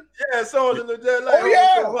Sorensen? Yeah, Sorensen look just like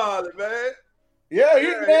Hardcore Holly, man. Yeah,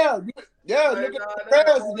 look at the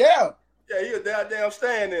presence, yeah. Yeah, he a damn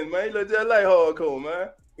stand-in, man. He look just like Hardcore, man.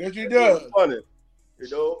 Yes, he does. Funny, you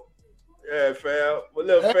know. Yeah, fam. But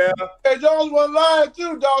look, fam. Hey, Jones wasn't lying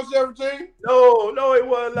too, Dog 17. No, he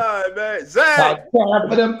wasn't lying, man. Zach. Time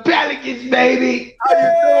for them Pelicans, baby. How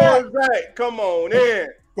you doing, Zach? Come on in.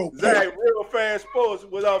 Zach, Real Fan Sports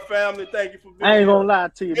with our family. Thank you for being here. I ain't gonna lie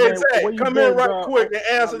to you, man. Zach, come in right quick and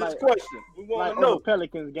answer this question. We want to know.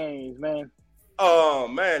 Pelicans games, man. Oh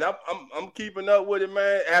man, I'm keeping up with it,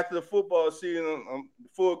 man. After the football season,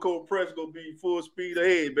 full court press gonna be full speed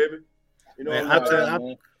ahead, baby. You know, man, I'll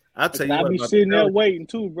tell you. I'll be sitting there waiting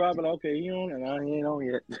too, bro. But okay, he on and I ain't on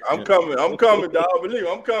yet. I'm coming, dog. Believe me,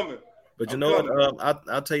 I'm coming. But you know what?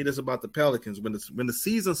 I'll tell you this about the Pelicans. When the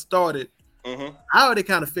season started, I already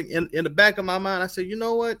kind of figured in the back of my mind. I said, you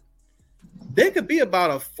know what? They could be about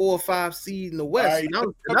a 4 or 5 seed in the West. And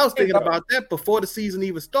I was thinking about that before the season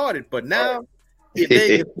even started. But now.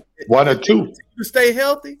 If one or two to stay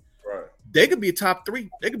healthy, right? They could be a top 3.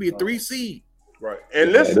 They could be a 3 seed, right?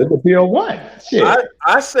 And listen, they could be a 1. Shit.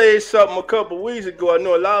 I said something a couple weeks ago. I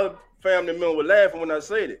know a lot of family members were laughing when I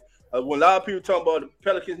said it. When a lot of people talking about the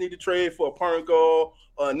Pelicans need to trade for a point guard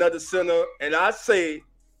or another center, and I say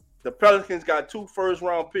the Pelicans got 2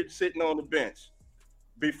 first-round picks sitting on the bench.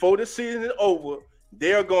 Before the season is over,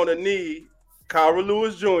 they're going to need Kyra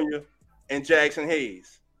Lewis Jr. and Jackson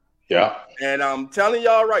Hayes. Yeah. And I'm telling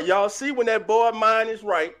y'all right, y'all see when that boy mind is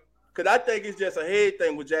right, because I think it's just a head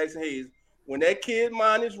thing with Jackson Hayes. When that kid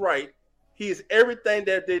mind is right, he is everything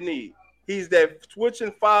that they need. He's that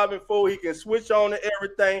switching 5 and 4. He can switch on to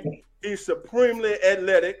everything. He's supremely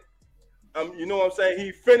athletic. You know what I'm saying?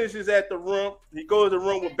 He finishes at the rim. He goes to the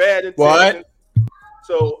rim with bad intentions.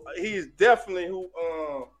 So he's definitely who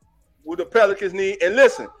the Pelicans need. And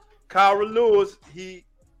listen, Kyra Lewis, he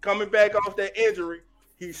coming back off that injury,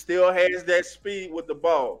 he still has that speed with the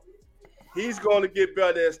ball. He's going to get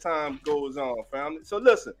better as time goes on, family. So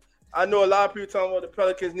listen, I know a lot of people talking about the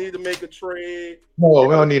Pelicans need to make a trade. No,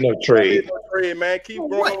 we don't need no trade. Man. Keep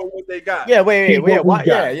growing with what they got. Yeah, wait. Why?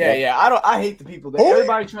 Yeah. I hate the people that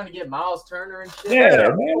everybody trying to get Miles Turner and shit. Yeah,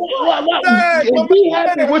 man. Be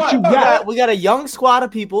happy what you got. We got a young squad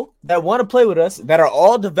of people that want to play with us, that are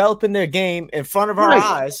all developing their game in front of our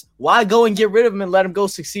eyes. Why go and get rid of them and let them go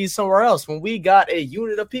succeed somewhere else when we got a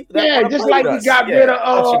unit of people that just like we got rid of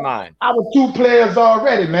our 2 players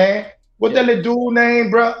already, man. What that little dude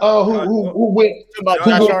name, bro? Who went?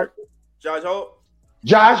 Josh Hart.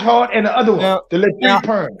 Josh Hart and the other one, the little 3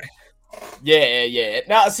 perm. Yeah.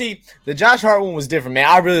 Now, see, the Josh Hart one was different, man.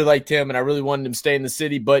 I really liked him, and I really wanted him to stay in the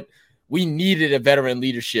city, but we needed a veteran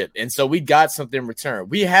leadership, and so we got something in return.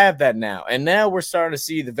 We have that now, and now we're starting to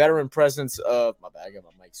see the veteran presence of – my bad, I got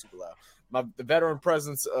my mic super loud. The veteran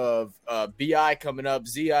presence of BI coming up.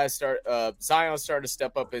 Zion started to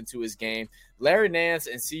step up into his game. Larry Nance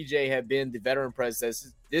and CJ have been the veteran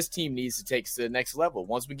presence this team needs to take to the next level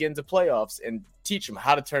once we get into playoffs and teach them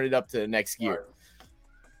how to turn it up to the next gear.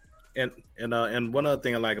 And one other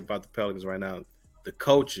thing I like about the Pelicans right now, the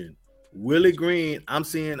coaching. Willie Green, I'm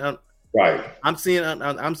seeing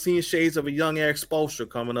shades of a young Eric Spoelstra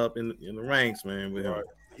coming up in the ranks, man. With him.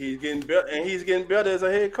 He's getting better, and he's getting better as a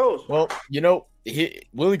head coach. Well,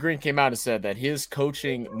 Willie Green came out and said that his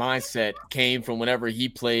coaching mindset came from whenever he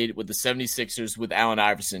played with the 76ers with Allen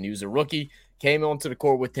Iverson. He was a rookie, came onto the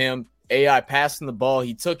court with him. AI passed him the ball.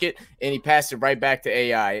 He took it, and he passed it right back to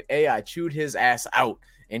AI. And AI chewed his ass out,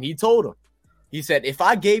 and he told him, he said, if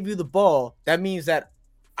I gave you the ball, that means that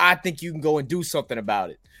I think you can go and do something about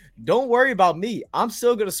it. Don't worry about me. I'm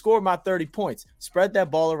still going to score my 30 points. Spread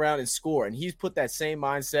that ball around and score. And he's put that same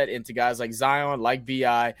mindset into guys like Zion, like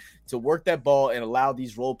BI, to work that ball and allow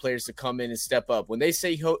these role players to come in and step up. When they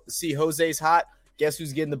see Jose's hot, guess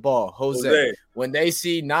who's getting the ball? Jose. When they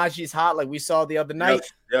see Najee's hot, like we saw the other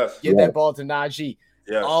night, get that ball to Najee.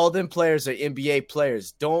 Yes. All them players are NBA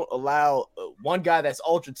players. Don't allow one guy that's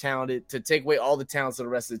ultra talented to take away all the talents of the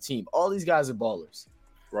rest of the team. All these guys are ballers.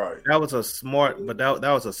 Right. That was a smart move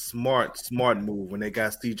when they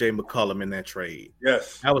got CJ McCollum in that trade.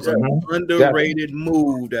 Yes. That was an underrated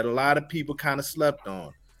move that a lot of people kind of slept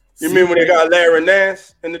on. You mean when they got Larry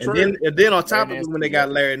Nance in the trade? And then on top of it, when they got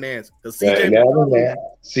Larry Nance. Because he's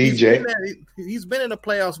been in the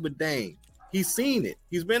playoffs with Dame. He's seen it.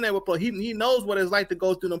 He's been there with he knows what it's like to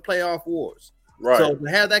go through the playoff wars. Right. So to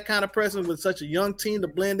have that kind of presence with such a young team to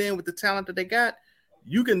blend in with the talent that they got,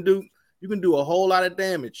 you can do a whole lot of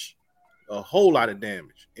damage.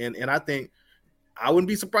 And I think I wouldn't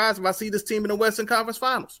be surprised if I see this team in the Western Conference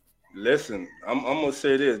Finals. Listen, I'm gonna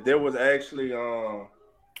say this. There was actually I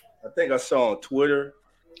think I saw on Twitter.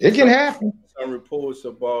 It can happen. Some reports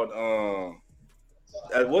about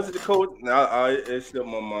was it the coach? Now it slipped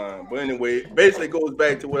my mind. But anyway, basically goes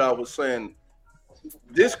back to what I was saying.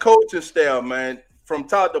 This coaching staff, man, from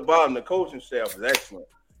top to bottom, the coaching staff is excellent.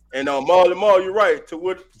 And Marley Marl, you're right.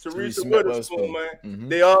 Teresa Witherspoon, man. Mm-hmm.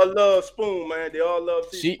 They all love Spoon, man. They all love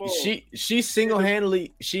Spoon. She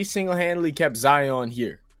single-handedly kept Zion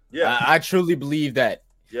here. Yeah, I truly believe that.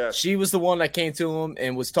 Yeah, she was the one that came to him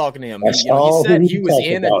and was talking to him. He said he was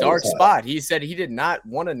in a dark spot. He said he did not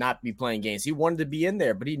want to not be playing games. He wanted to be in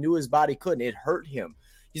there, but he knew his body couldn't. It hurt him.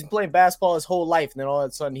 He's been playing basketball his whole life, and then all of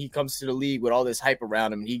a sudden he comes to the league with all this hype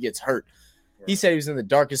around him, and he gets hurt. Right. He said he was in the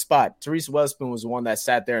darkest spot. Teresa Witherspoon was the one that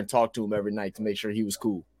sat there and talked to him every night to make sure he was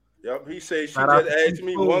cool. Yep, he said she just asked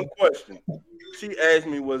me one question. She asked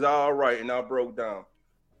me, was I all right? And I broke down.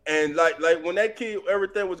 And like when that kid,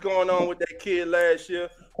 everything was going on with that kid last year,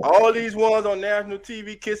 all these ones on national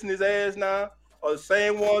TV kissing his ass now are the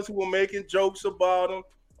same ones who were making jokes about him,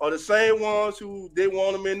 are the same ones who didn't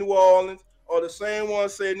want him in New Orleans, are the same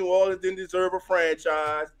ones saying New Orleans didn't deserve a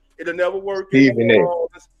franchise. It'll never work in New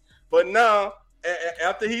Orleans. But now,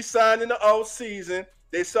 after he signed in the offseason,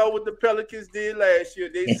 they saw what the Pelicans did last year.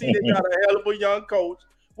 They see they got a hell of a young coach.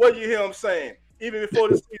 What do you hear him saying? Even before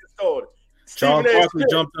the season started. Charles Barkley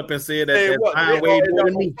jumped up and said that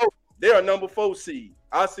they're a number 4 seed.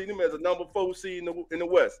 I see them as a number 4 seed in the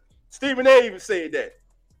West. Stephen A. even said that.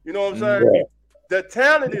 You know what I'm saying? Yeah. The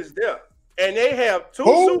talent is there. And they have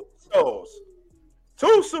two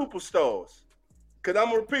superstars. Because I'm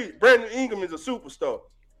going to repeat, Brandon Ingram is a superstar.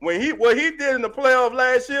 What he did in the playoff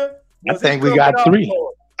last year, I think we got 3.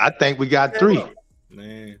 I think we got 3.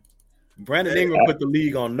 Man, Brandon Ingram put the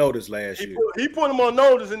league on notice last year. He put him on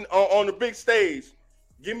notice on the big stage.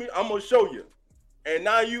 I'm gonna show you. And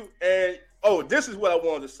now this is what I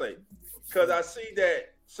wanted to say, because I see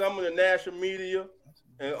that some of the national media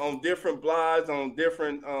and on different blogs, on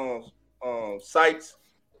different sites,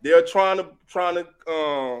 they're trying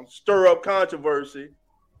to stir up controversy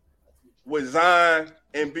with Zion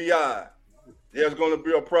and BI. There's going to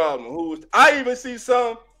be a problem. I even see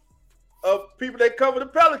some of people that cover the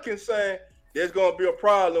Pelicans saying there's going to be a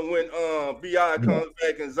problem when BI comes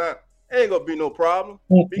back and Zion. Ain't going to be no problem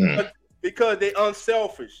because they're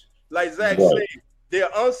unselfish. Like Zach said, they're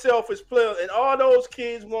unselfish players, and all those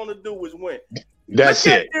kids want to do is win. That's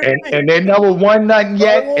it. And they never won nothing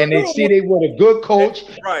yet, and they see they with a good coach.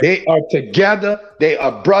 Right. They are together. They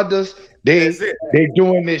are brothers. They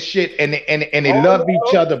doing this shit, and they love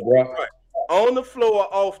each other, bro. Right. On the floor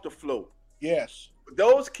or off the floor. Yes.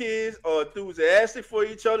 Those kids are enthusiastic for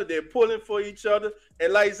each other. They're pulling for each other.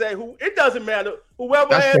 And like Zach, it doesn't matter.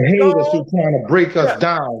 Whoever has it gone. That's the haters who trying to break us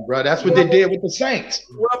down, bro. That's what they did with the Saints.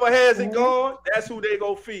 Whoever has it gone, that's who they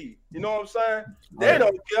go feed. You know what I'm saying? They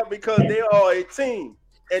don't care because they are a team.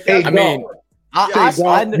 And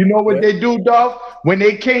you know what they do, dog? When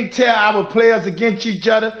they can't tell our players against each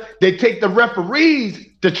other, they take the referees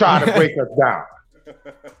to try to break us down.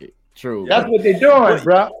 True. That's what they're doing,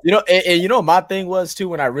 bro. You know, and you know, my thing was too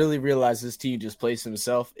when I really realized this team just plays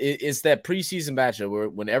himself. It's that preseason matchup where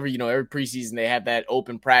whenever every preseason they have that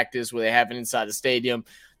open practice where they have it inside the stadium.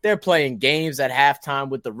 They're playing games at halftime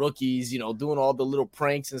with the rookies, doing all the little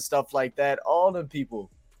pranks and stuff like that. All them people,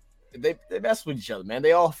 they mess with each other, man.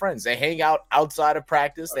 They all friends. They hang out outside of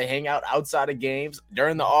practice. They hang out outside of games.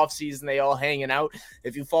 During the offseason, they all hanging out.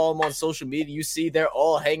 If you follow them on social media, you see they're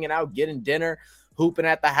all hanging out, getting dinner, hooping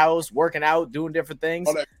at the house, working out, doing different things.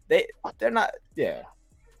 They're not, yeah.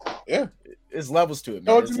 It's levels to it,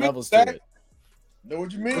 man. It's levels to it. Know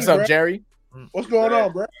what you mean? What's up, Jerry? What's going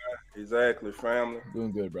on, bro? Exactly, family.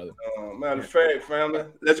 Doing good, brother. Matter of fact, family,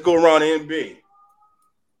 let's go around the NBA.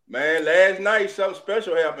 Man, last night, something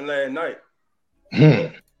special happened last night.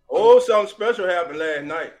 Something special happened last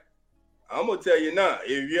night. I'm gonna tell you now.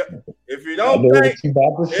 If you don't think,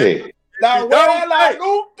 I'm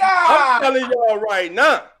telling y'all right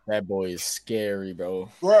now. That boy is scary, bro.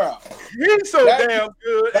 Bruh. He's so damn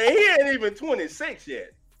good, and he ain't even 26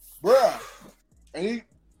 yet. Bruh. And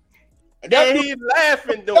he's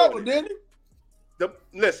laughing doing it.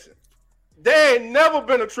 Listen, there ain't never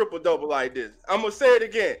been a triple-double like this. I'm going to say it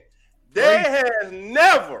again. There has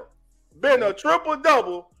never been a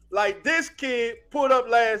triple-double like this kid put up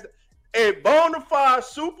last. A bona fide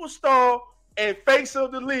superstar and face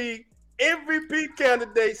of the league, MVP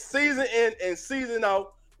candidate, season in and season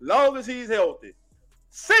out, long as he's healthy.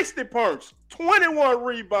 60 punts, 21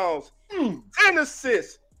 rebounds, 10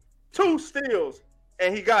 assists, 2 steals,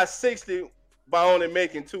 and he got 60 by only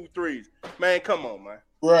making 2 threes. Man, come on, man.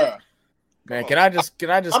 Bruh. Man, can I just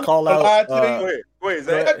call out? Go ahead,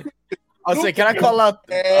 Zach. I'll say, can I call out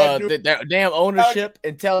the damn ownership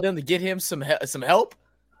and tell them to get him some help?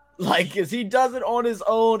 Like, because he does it on his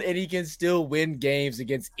own and he can still win games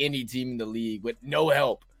against any team in the league with no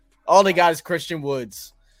help. All they got is Christian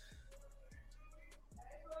Woods.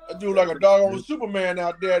 I do like a dog on Superman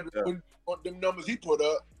out there with them numbers he put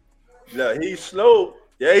up. Yeah, he's slow.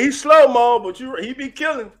 Yeah, he's slow, Mo, but he be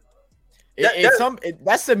killing. That's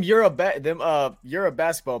some Euro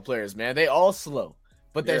basketball players, man. They all slow,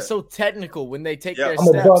 but they're so technical when they take their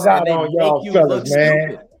steps. Bug out on y'all fellas, man.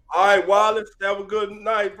 Stupid. All right, Wallace, have a good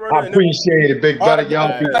night, brother. I appreciate it, big brother.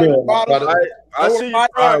 Y'all be good, brother. I see you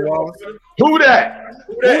Friday, Wallace. Who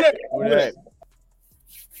that?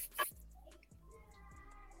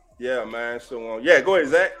 Yeah, man. So, go ahead,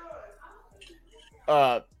 Zach.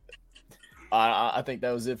 I think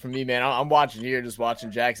that was it for me, man. I'm just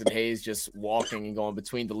watching Jackson Hayes just walking and going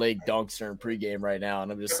between the leg dunks during pregame right now,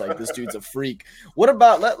 and I'm just like, this dude's a freak. What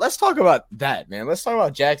about let's talk about that, man. Let's talk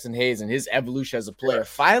about Jackson Hayes and his evolution as a player.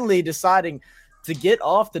 Finally deciding to get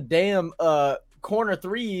off the damn corner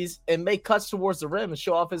threes and make cuts towards the rim and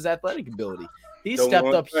show off his athletic ability. He's stepped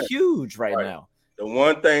up huge right now. The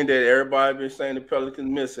one thing that everybody been saying the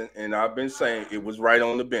Pelicans missing, and I've been saying it was right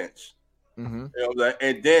on the bench. Mm-hmm. You know,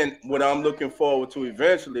 and then what I'm looking forward to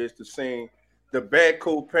eventually is to seeing the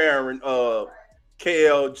backcourt pairing of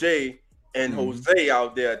KLJ and Jose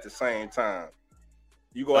out there at the same time.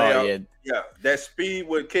 You gonna have that speed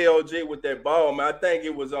with KLJ with that ball, man. I think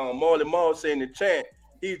it was Marley Marl saying the chant.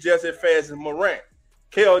 He's just as fast as Morant.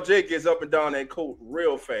 KLJ gets up and down that court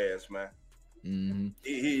real fast, man. Mm-hmm.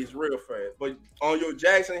 He's real fast. But on your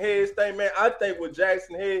Jackson Hayes thing, man, I think with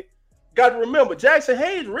Jackson Hayes, got to remember, Jackson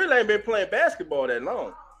Hayes really ain't been playing basketball that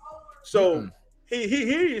long. So he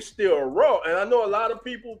is still raw. And I know a lot of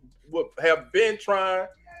people have been trying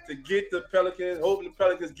to get the Pelicans, hoping the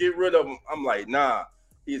Pelicans get rid of him. I'm like, nah,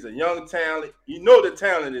 he's a young talent. You know the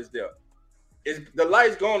talent is there. The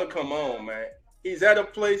light's going to come on, man. He's at a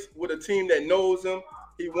place with a team that knows him.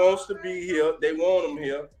 He wants to be here. They want him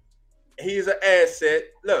here. He's an asset.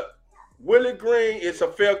 Look, Willie Green is a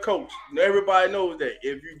fair coach. Everybody knows that.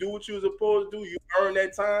 If you do what you're supposed to do, you earn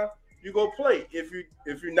that time, you go play. If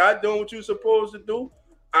you're not doing what you're supposed to do,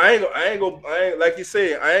 I ain't like you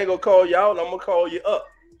said, I ain't gonna call you out. I'm gonna call you up.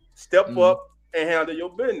 Step up and handle your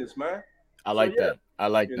business, man. I like that. I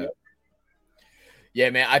like that. Know? Yeah,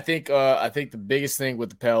 man. I think the biggest thing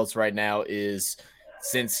with the Pels right now is,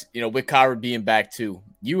 since, you know, with Kyrie being back too,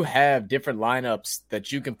 you have different lineups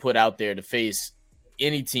that you can put out there to face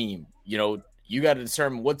any team. You know, you got to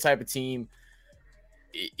determine what type of team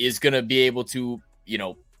is going to be able to, you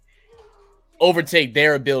know, overtake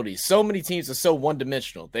their abilities. So many teams are so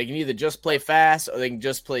one-dimensional. They can either just play fast or they can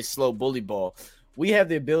just play slow bully ball. We have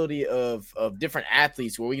the ability of different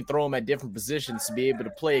athletes where we can throw them at different positions to be able to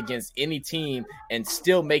play against any team and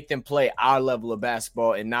still make them play our level of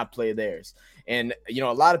basketball and not play theirs. And, you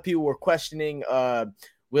know, a lot of people were questioning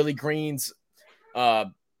Willie Green's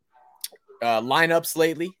lineups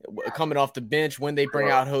lately, coming off the bench, when they bring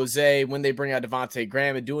out Jose, when they bring out Devontae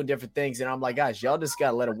Graham and doing different things. And I'm like, guys, y'all just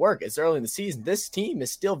got to let it work. It's early in the season. This team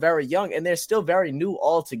is still very young and they're still very new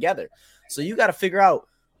altogether. So you got to figure out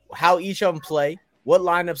how each of them play, what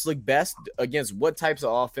lineups look best against what types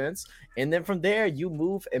of offense. And then from there, you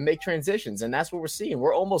move and make transitions. And that's what we're seeing.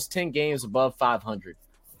 We're almost 10 games above 500.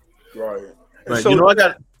 Right. Right. So, you know, I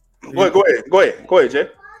got. Go ahead, Jay.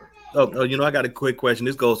 Oh, you know, I got a quick question.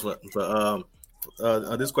 This goes for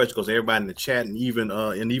this question goes to everybody in the chat and even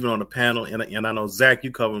on the panel. And I know Zach,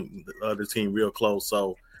 you cover the team real close.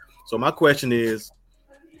 So my question is,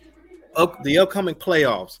 the upcoming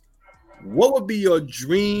playoffs, what would be your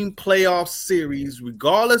dream playoff series,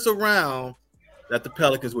 regardless of round, that the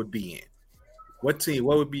Pelicans would be in? What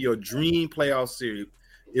would be your dream playoff series?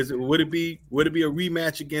 Would it be a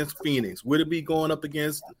rematch against Phoenix? Would it be going up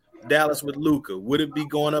against Dallas with Luka? Would it be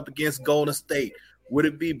going up against Golden State? Would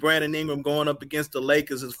it be Brandon Ingram going up against the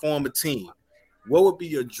Lakers, his former team? What would be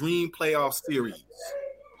your dream playoff series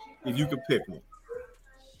if you could pick one?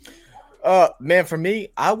 Man, for me,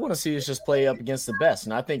 I want to see us just play up against the best,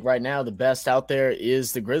 and I think right now the best out there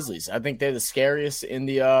is the Grizzlies. I think they're the scariest in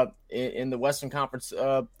the Western Conference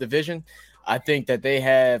division. I think that they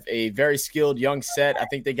have a very skilled young set. I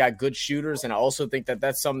think they got good shooters, and I also think that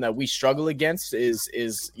that's something that we struggle against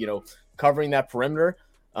is you know, covering that perimeter,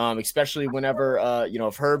 especially whenever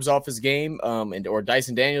if Herb's off his game or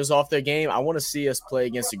Dyson Daniels off their game. I want to see us play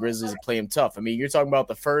against the Grizzlies and play them tough. I mean, you're talking about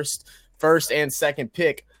the first and second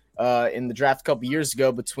pick in the draft a couple years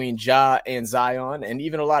ago between Ja and Zion, and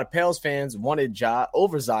even a lot of Pels fans wanted Ja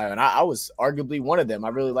over Zion. I was arguably one of them. I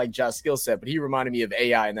really like Ja's skill set, but he reminded me of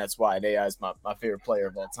AI, and that's why AI is my favorite player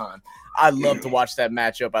of all time. I'd love to watch that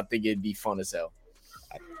matchup. I think it'd be fun as hell.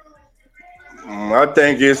 I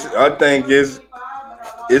think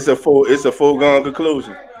it's a foregone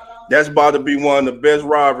conclusion. That's about to be one of the best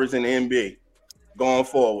rivalries in the NBA going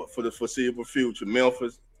forward for the foreseeable future.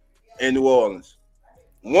 Memphis and New Orleans.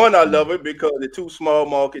 One, I love it because the two small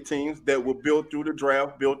market teams that were built through the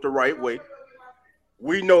draft, built the right way.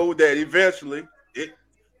 We know that eventually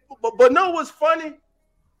but know what's funny?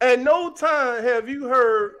 At no time have you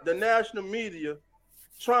heard the national media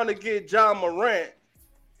trying to get John Morant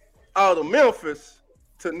out of Memphis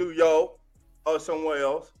to New York or somewhere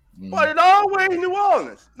else. But it's always New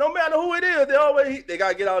Orleans. No matter who it is, they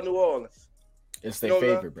gotta get out of New Orleans. It's their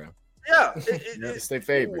favorite, bro. Yeah, it's their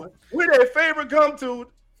favorite. We're their favorite come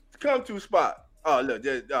to spot. Oh, look,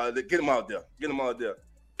 get them out there. Get them out there.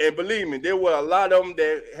 And believe me, there were a lot of them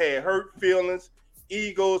that had hurt feelings,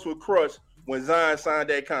 egos were crushed when Zion signed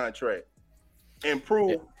that contract and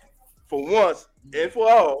proved for once and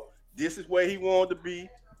for all, this is where he wanted to be.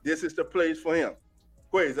 This is the place for him.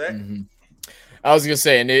 Go ahead, Zach. Mm-hmm. I was gonna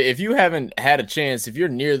say, and if you haven't had a chance, if you're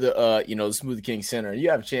near the the Smoothie King Center, you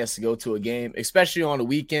have a chance to go to a game, especially on the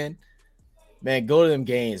weekend. Man, go to them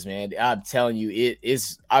games, man. I'm telling you,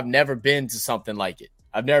 I've never been to something like it.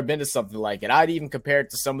 I'd even compare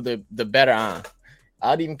it to some of the better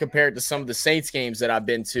I'd even compare it to some of the Saints games that I've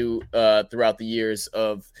been to throughout the years,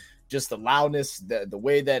 of just the loudness, the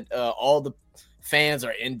way that all the fans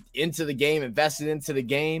are into the game, invested into the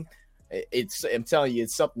game. I'm telling you,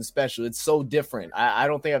 it's something special. It's so different. I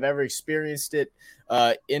don't think I've ever experienced it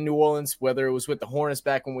in New Orleans, whether it was with the Hornets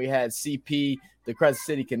back when we had CP, the Crescent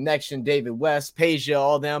City Connection, David West, Peja,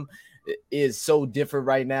 all them. is so different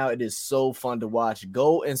right now. It is so fun to watch.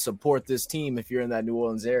 Go and support this team if you're in that New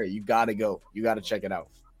Orleans area. You got to go. You got to check it out.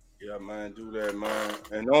 Yeah, man, do that, man.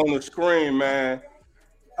 And on the screen, man,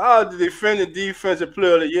 our defending defensive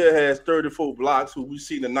player of the year has 34 blocks, who we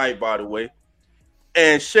see tonight, by the way.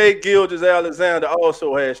 And Shea Gilgeous-Alexander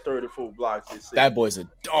also has 34 blocks this season. That boy's a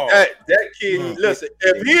dog. That kid, listen,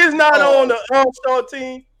 if he is not on the All-Star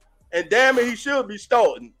team, and damn it, he should be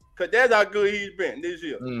starting, because that's how good he's been this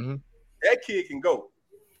year. Mm-hmm. That kid can go.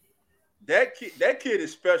 That kid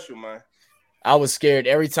is special, man. I was scared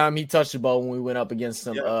every time he touched the ball when we went up against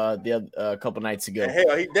him a couple nights ago. And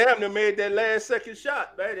hell, he damn near made that last second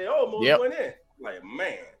shot, man. It almost went in. Like,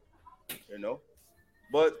 man,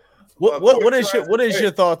 But what is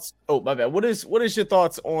your thoughts? Oh, my bad. What is your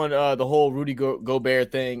thoughts on the whole Rudy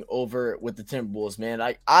Gobert thing over with the Timberwolves, man?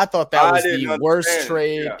 I thought that was the worst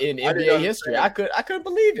trade in NBA history. I couldn't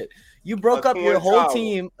believe it. You broke up your whole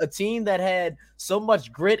team, a team that had so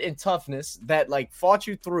much grit and toughness that like fought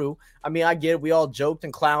you through. I mean, I get it. We all joked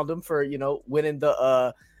and clowned them for, winning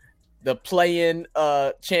the play-in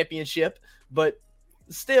championship, but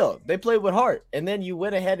still, they played with heart. And then you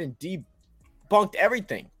went ahead and debunked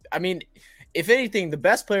everything. I mean, if anything, the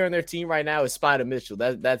best player on their team right now is Spider Mitchell.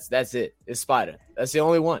 That's it. It's Spider. That's the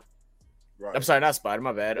only one. Right. I'm sorry, not Spider.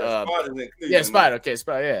 My bad. Spider. Okay,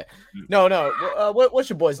 Spider. Yeah. No. What's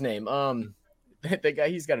your boy's name? That guy.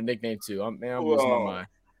 He's got a nickname too. I'm losing my mind.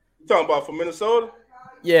 You talking about from Minnesota?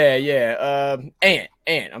 Yeah. Ant.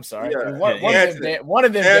 I'm sorry. Yeah. One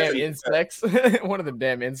of them damn insects. One of them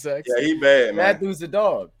damn insects. Yeah, he bad, man. That dude's a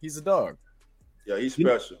dog. He's a dog. Yeah, he's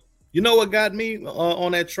special. You know what got me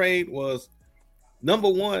on that trade was, number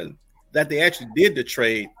one, that they actually did the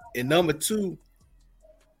trade, and number two,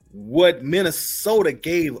 what Minnesota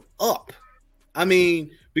gave up. I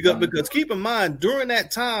mean, because keep in mind, during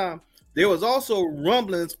that time, there was also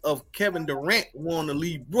rumblings of Kevin Durant wanting to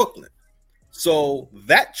leave Brooklyn. So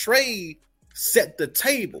that trade set the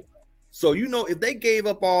table. So, if they gave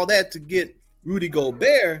up all that to get Rudy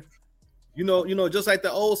Gobert, just like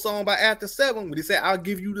the old song by After Seven, when he said, "I'll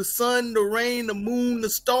give you the sun, the rain, the moon, the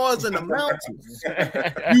stars, and the mountains."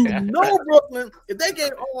 Brooklyn, if they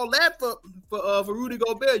gave all that for Rudy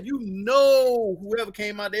Gobert, whoever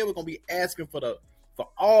came out there was gonna be asking for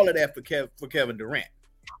all of that for Kevin Durant.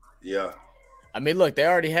 Yeah, I mean, look, they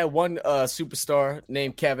already had one superstar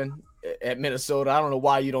named Kevin at Minnesota. I don't know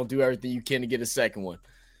why you don't do everything you can to get a second one.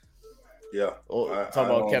 Yeah, talk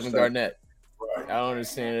about Kevin Garnett. Right. I don't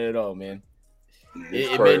understand it at all, man.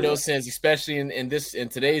 It made no sense, especially in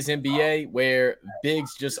today's NBA, where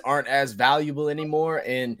bigs just aren't as valuable anymore,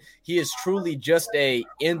 and he is truly just a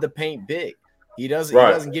in the paint big. He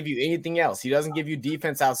doesn't give you anything else. He doesn't give you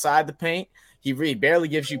defense outside the paint. He really barely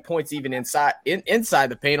gives you points even inside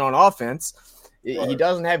the paint on offense. Right. He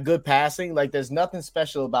doesn't have good passing. Like, there's nothing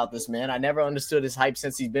special about this man. I never understood his hype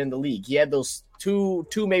since he's been in the league. He had those two,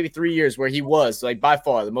 maybe 3 years where he was, like, by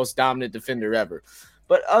far the most dominant defender ever.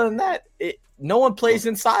 But other than that, no one plays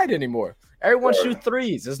inside anymore. Everyone shoots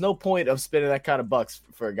threes. There's no point of spending that kind of bucks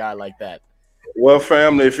for a guy like that. Well,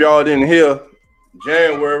 family, if y'all didn't hear,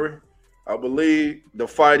 January, I believe the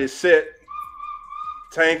fight is set.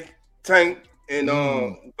 Tank and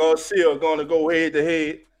Garcia are going to go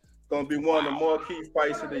head-to-head. Going to be one of the marquee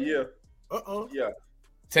fights of the year. Yeah.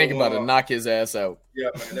 Tank about to knock his ass out. Yeah,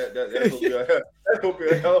 man, that's gonna be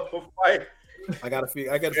a hell of a fight. I gotta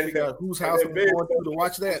figure out whose house I'm going to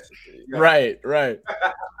watch that. Yeah. Right.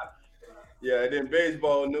 Yeah, and then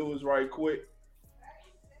baseball news right quick.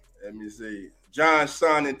 Let me see. John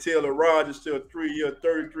signing Taylor Rogers to a 3-year,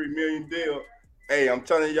 $33 million deal. Hey, I'm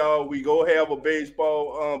telling y'all, we go have a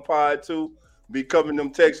baseball pod too. Be covering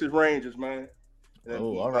them Texas Rangers, man.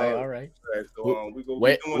 Oh, all right. So,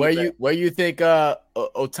 where you think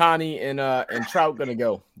Ohtani and Trout gonna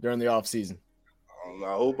go during the offseason?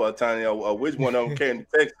 I hope Ohtani. I wish one of them came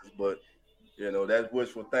to Texas, but that's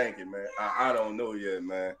wishful thinking, man. I don't know yet,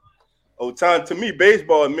 man. Ohtani, to me,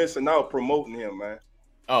 baseball is missing out promoting him, man.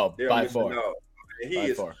 Oh, they're by missing far. out. And he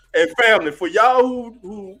is. Far. And family, for y'all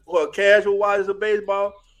who are casual watchers of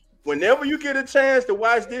baseball, whenever you get a chance to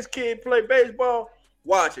watch this kid play baseball,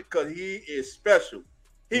 watch it, because he is special.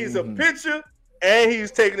 He's a pitcher and he's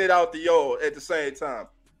taking it out the yard at the same time.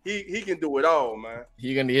 He can do it all, man.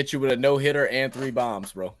 He's gonna hit you with a no-hitter and 3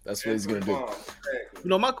 bombs, bro. That's what he's gonna do.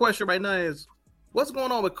 Exactly. My question right now is, what's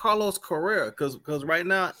going on with Carlos Correa? Because right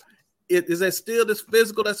now, is there still this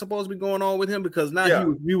physical that's supposed to be going on with him? Because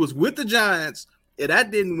now he was with the Giants, and that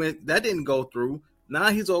didn't go through. Now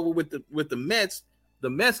he's over with the Mets. The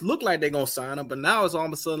Mets look like they're gonna sign him, but now it's all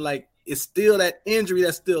of a sudden like it's still that injury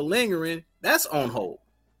that's still lingering. That's on hold.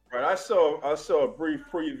 Right. I saw a brief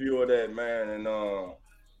preview of that, man, and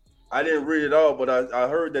I didn't read it all, but I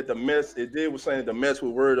heard that the Mets was saying the Mets were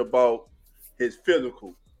worried about his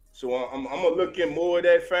physical. So I'm gonna look in more of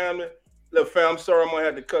that, family. Look, fam, I'm sorry I'm gonna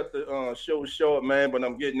have to cut the show short, man, but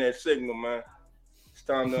I'm getting that signal, man. It's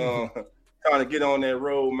time to get on that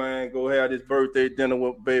road, man. Go have this birthday dinner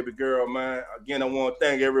with baby girl, man. Again, I want to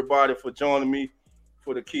thank everybody for joining me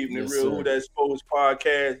for the Keeping It Real Who That Sports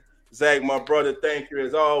podcast. Zach, my brother, thank you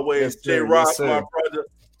as always. Yes, J Rock, my brother,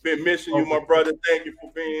 been missing you, my brother. Thank you for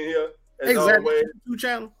being here as always. YouTube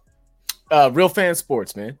channel. Real Fan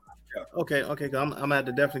Sports, man. Yeah. Okay. I'm gonna have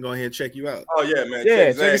to definitely go ahead and check you out. Oh yeah, man.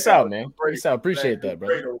 Yeah, check us out, man. Check us out. Appreciate that,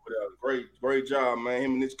 bro. Great job, man.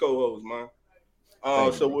 Him and his co-host, man.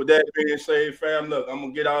 So with that being said, fam, look, I'm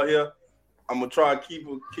gonna get out here. I'm gonna try to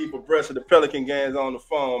keep abreast of the Pelican games on the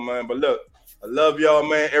phone, man. But look, I love y'all,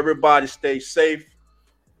 man. Everybody stay safe.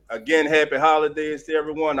 Again, happy holidays to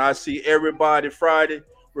everyone. I see everybody Friday.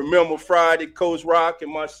 Remember Friday, Coach Rock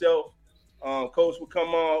and myself, Coach will come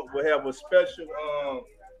on. We'll have a special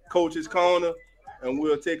Coach's Corner, and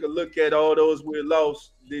we'll take a look at all those we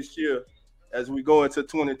lost this year as we go into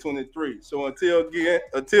 2023. So until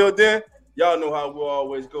then, y'all know how we'll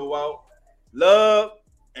always go out. Love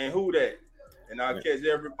and who that. And I'll catch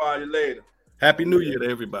everybody later. Happy New Year to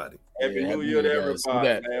everybody. Happy New Year to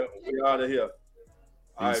everybody, man. We out of here.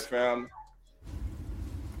 All right, fam.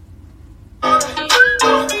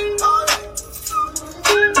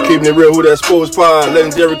 Keeping It Real Who That Sports Pod,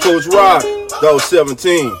 legendary Coach Rock, Dog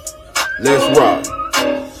 17. Let's rock.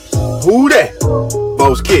 Who that?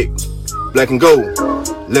 Boss kick, black and gold.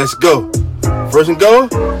 Let's go. First and goal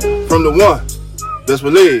from the one. Best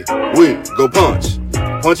believe we go punch.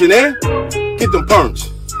 Punching in, get them punch.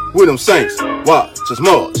 With them Saints, watch us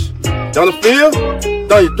march. Down the field,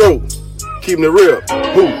 down your throat. Keeping it real,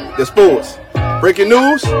 who the sports. Breaking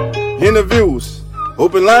news, interviews,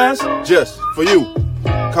 open lines just for you.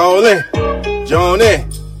 Call in, join in,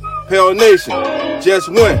 Pale Nation, just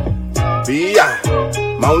win.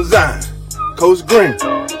 B.I., Mount Zion, Coach Green,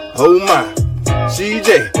 oh my,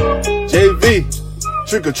 CJ, JV,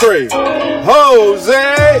 Trick or Trade,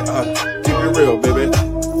 Jose. Keep it real, baby.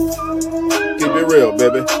 Keep it real,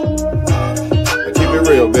 baby. Keep it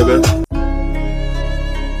real, baby.